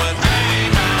time. No, it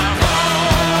ain't my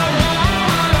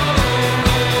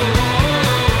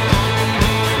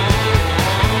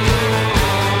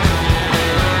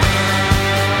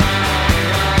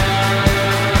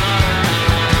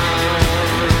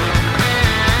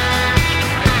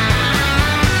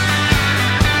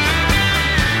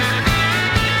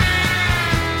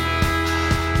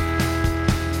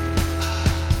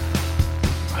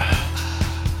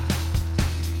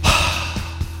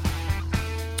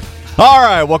All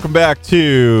right, welcome back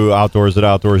to Outdoors at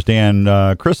Outdoors Dan.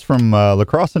 Chris from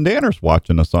Lacrosse and Danner's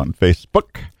watching us on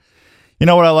Facebook. You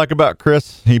know what I like about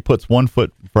Chris? He puts one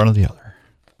foot in front of the other.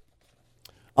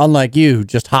 Unlike you, who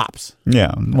just hops.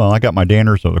 Yeah, well, I got my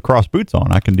Danner's lacrosse boots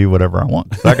on. I can do whatever I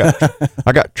want.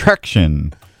 I got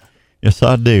traction. Yes,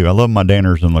 I do. I love my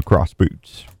Danner's and lacrosse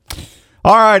boots.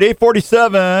 All right,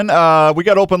 847. We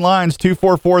got open lines,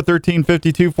 244-1350,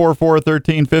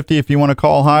 244-1350. If you want to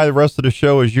call hi, the rest of the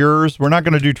show is yours. We're not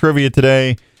going to do trivia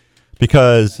today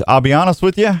because I'll be honest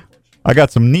with you, I got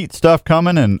some neat stuff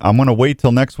coming, and I'm going to wait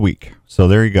till next week. So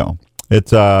there you go. It's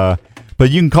but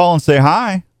you can call and say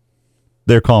hi.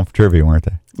 They're calling for trivia, weren't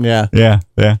they? Yeah.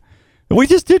 Yeah. We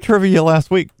just did trivia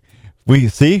last week. We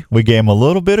gave them a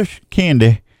little bit of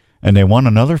candy. And they want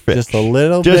another fish. Just a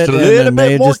little bit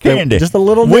more candy. Just a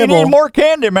little We nibble. need more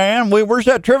candy, man. Where's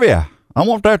that trivia? I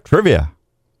want that trivia.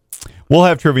 We'll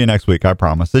have trivia next week, I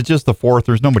promise. It's just the 4th.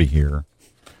 There's nobody here.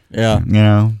 Yeah. You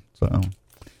know, so.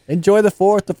 Enjoy the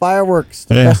 4th, the fireworks,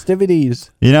 the festivities.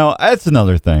 You know, that's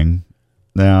another thing.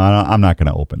 No, I'm not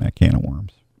going to open that can of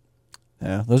worms.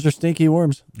 Yeah, those are stinky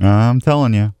worms. I'm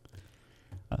telling you.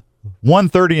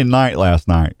 1:30 at night last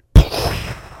night.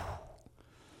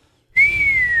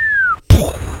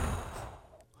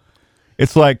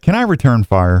 It's like, can I return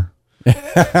fire? You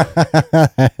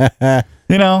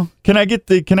know, I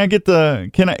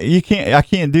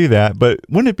can't do that, but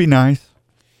wouldn't it be nice?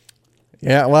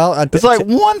 Yeah, well, it's like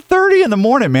 1:30 in the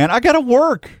morning, man. I got to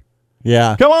work.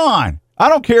 Yeah. Come on. I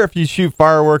don't care if you shoot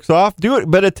fireworks off. Do it,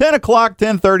 but at 10 o'clock,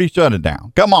 10:30, shut it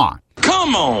down. Come on.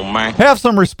 Come on, man. Have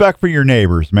some respect for your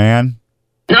neighbors, man.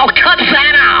 Now cut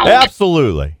that out.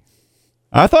 Absolutely.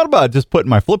 I thought about just putting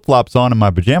my flip-flops on and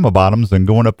my pajama bottoms and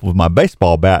going up with my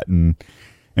baseball bat and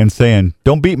saying,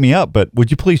 don't beat me up, but would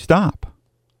you please stop?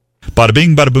 Bada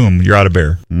bing, bada boom, you're out of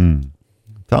beer. I'm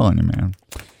telling you, man.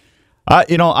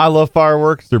 I love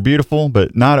fireworks. They're beautiful,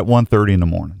 but not at 1:30 in the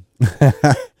morning.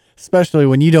 Especially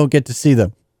when you don't get to see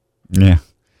them. Yeah.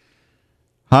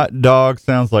 Hot dog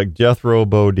sounds like Jethro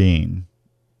Bodine.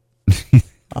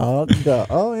 Oh,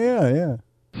 yeah.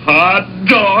 Hot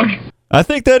dog. I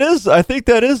think that is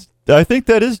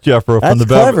Jeffro from That's the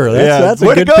clever. That's a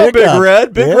way good to go, Big pickup.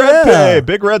 Red. Big Red Yeah. pay.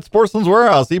 Big Red Sportsman's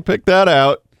Warehouse. He picked that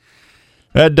out.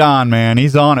 That Don, man,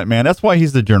 he's on it, man. That's why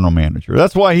he's the general manager.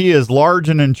 That's why he is large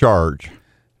and in charge.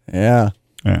 Yeah.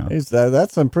 Yeah.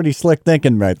 That's some pretty slick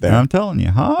thinking right there. I'm telling you,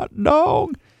 hot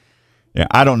dog. Yeah,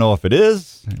 I don't know if it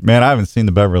is. Man, I haven't seen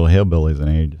the Beverly Hillbillies in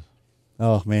ages.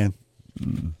 Oh, man.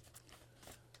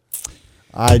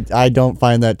 I don't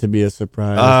find that to be a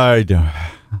surprise. I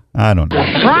don't know.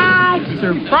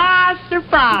 Surprise,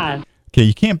 surprise. Okay,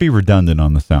 you can't be redundant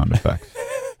on the sound effects.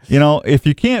 If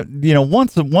you can't,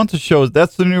 once a show,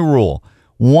 that's the new rule.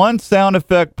 One sound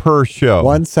effect per show.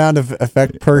 One sound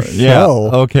effect per show. Yeah.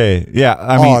 Okay. Yeah.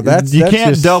 I mean, that's you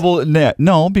can't just, double net.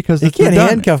 No, because you it's can't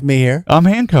redundant. handcuff me here. I'm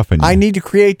handcuffing you. I need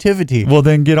creativity. Well,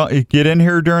 then get in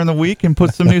here during the week and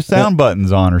put some new sound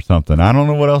buttons on or something. I don't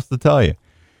know what else to tell you.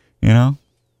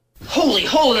 Holy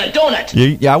hole in a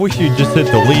donut. Yeah, I wish you'd just hit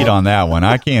delete on that one.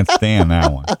 I can't stand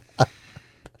that one.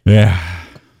 Yeah.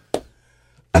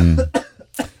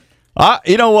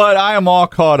 You know what? I am all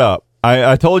caught up.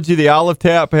 I told you the Olive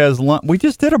Tap has lunch. We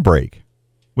just did a break.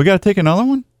 We got to take another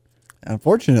one?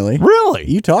 Unfortunately. Really?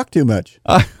 You talk too much.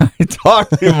 I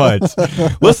talk too much.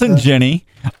 Listen, Jenny,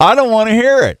 I don't want to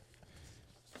hear it.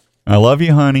 I love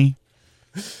you, honey.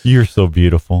 You're so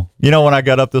beautiful. When I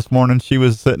got up this morning, she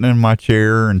was sitting in my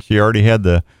chair and she already had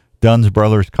the Dunn's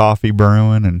Brothers coffee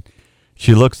brewing and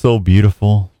she looked so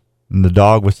beautiful. And the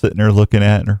dog was sitting there looking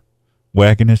at her,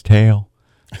 wagging his tail,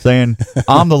 saying,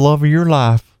 I'm the love of your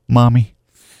life, Mommy.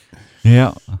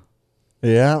 Yeah.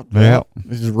 Yeah. Yeah.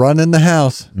 Just running the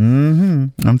house.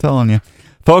 Mm-hmm. I'm telling you.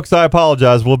 Folks, I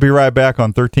apologize. We'll be right back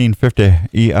on 1350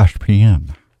 ESPN.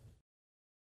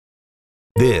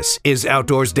 This is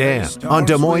Outdoors Dan on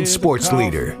Des Moines Sports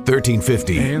Leader,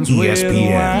 1350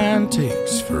 ESPN.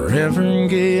 Takes forever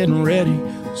getting ready,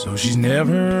 so she's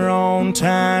never on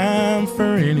time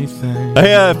for anything.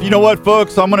 Hey, you know what,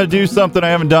 folks? I'm going to do something I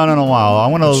haven't done in a while. I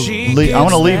want to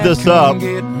leave this up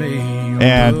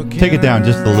and take it down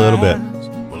just a little bit.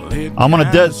 I'm going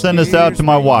to send this out to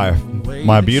my wife,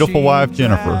 my beautiful wife,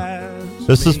 Jennifer.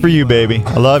 This is for you, baby.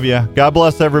 I love you. God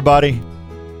bless everybody.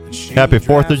 Happy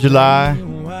 4th of July.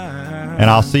 And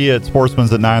I'll see you at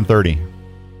Sportsman's at 9:30.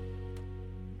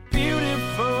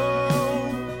 Beautiful,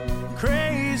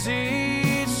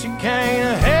 crazy, she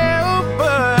can't help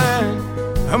but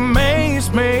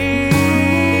amaze me.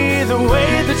 The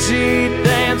way that she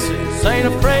dances, ain't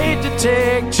afraid to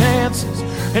take chances,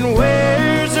 and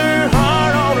wears her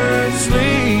heart on her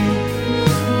sleeve.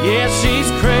 Yeah, she's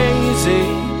crazy,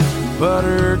 but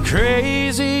her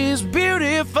crazy's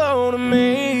beautiful to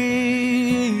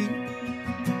me.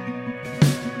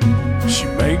 She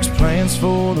makes plans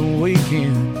for the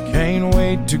weekend, can't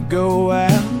wait to go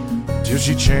out, till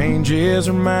she changes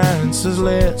her mind, says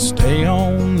let's stay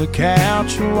on the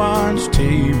couch and watch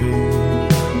TV.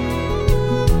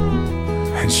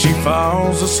 And she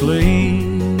falls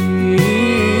asleep.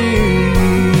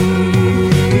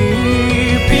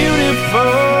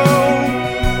 Beautiful,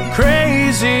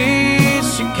 crazy,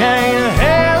 she can't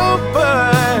help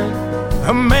but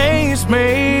amaze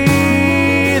me.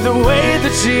 The way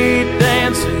that she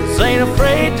dances, ain't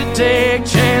afraid to take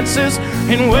chances,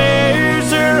 and wears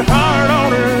her heart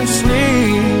on her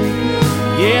sleeve.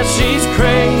 Yeah, she's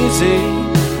crazy,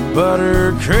 but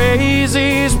her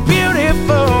crazy's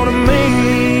beautiful to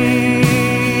me.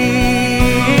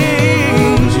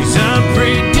 She's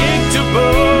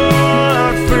unpredictable,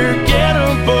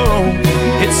 unforgettable,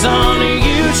 it's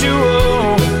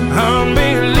unusual,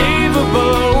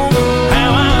 unbelievable,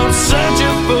 how I'm such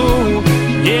a fool.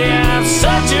 Yeah, I'm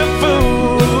such a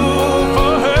fool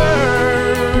for her.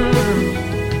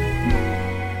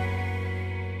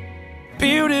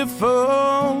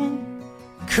 Beautiful,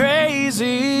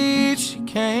 crazy, she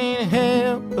can't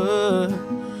help but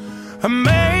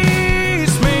amaze.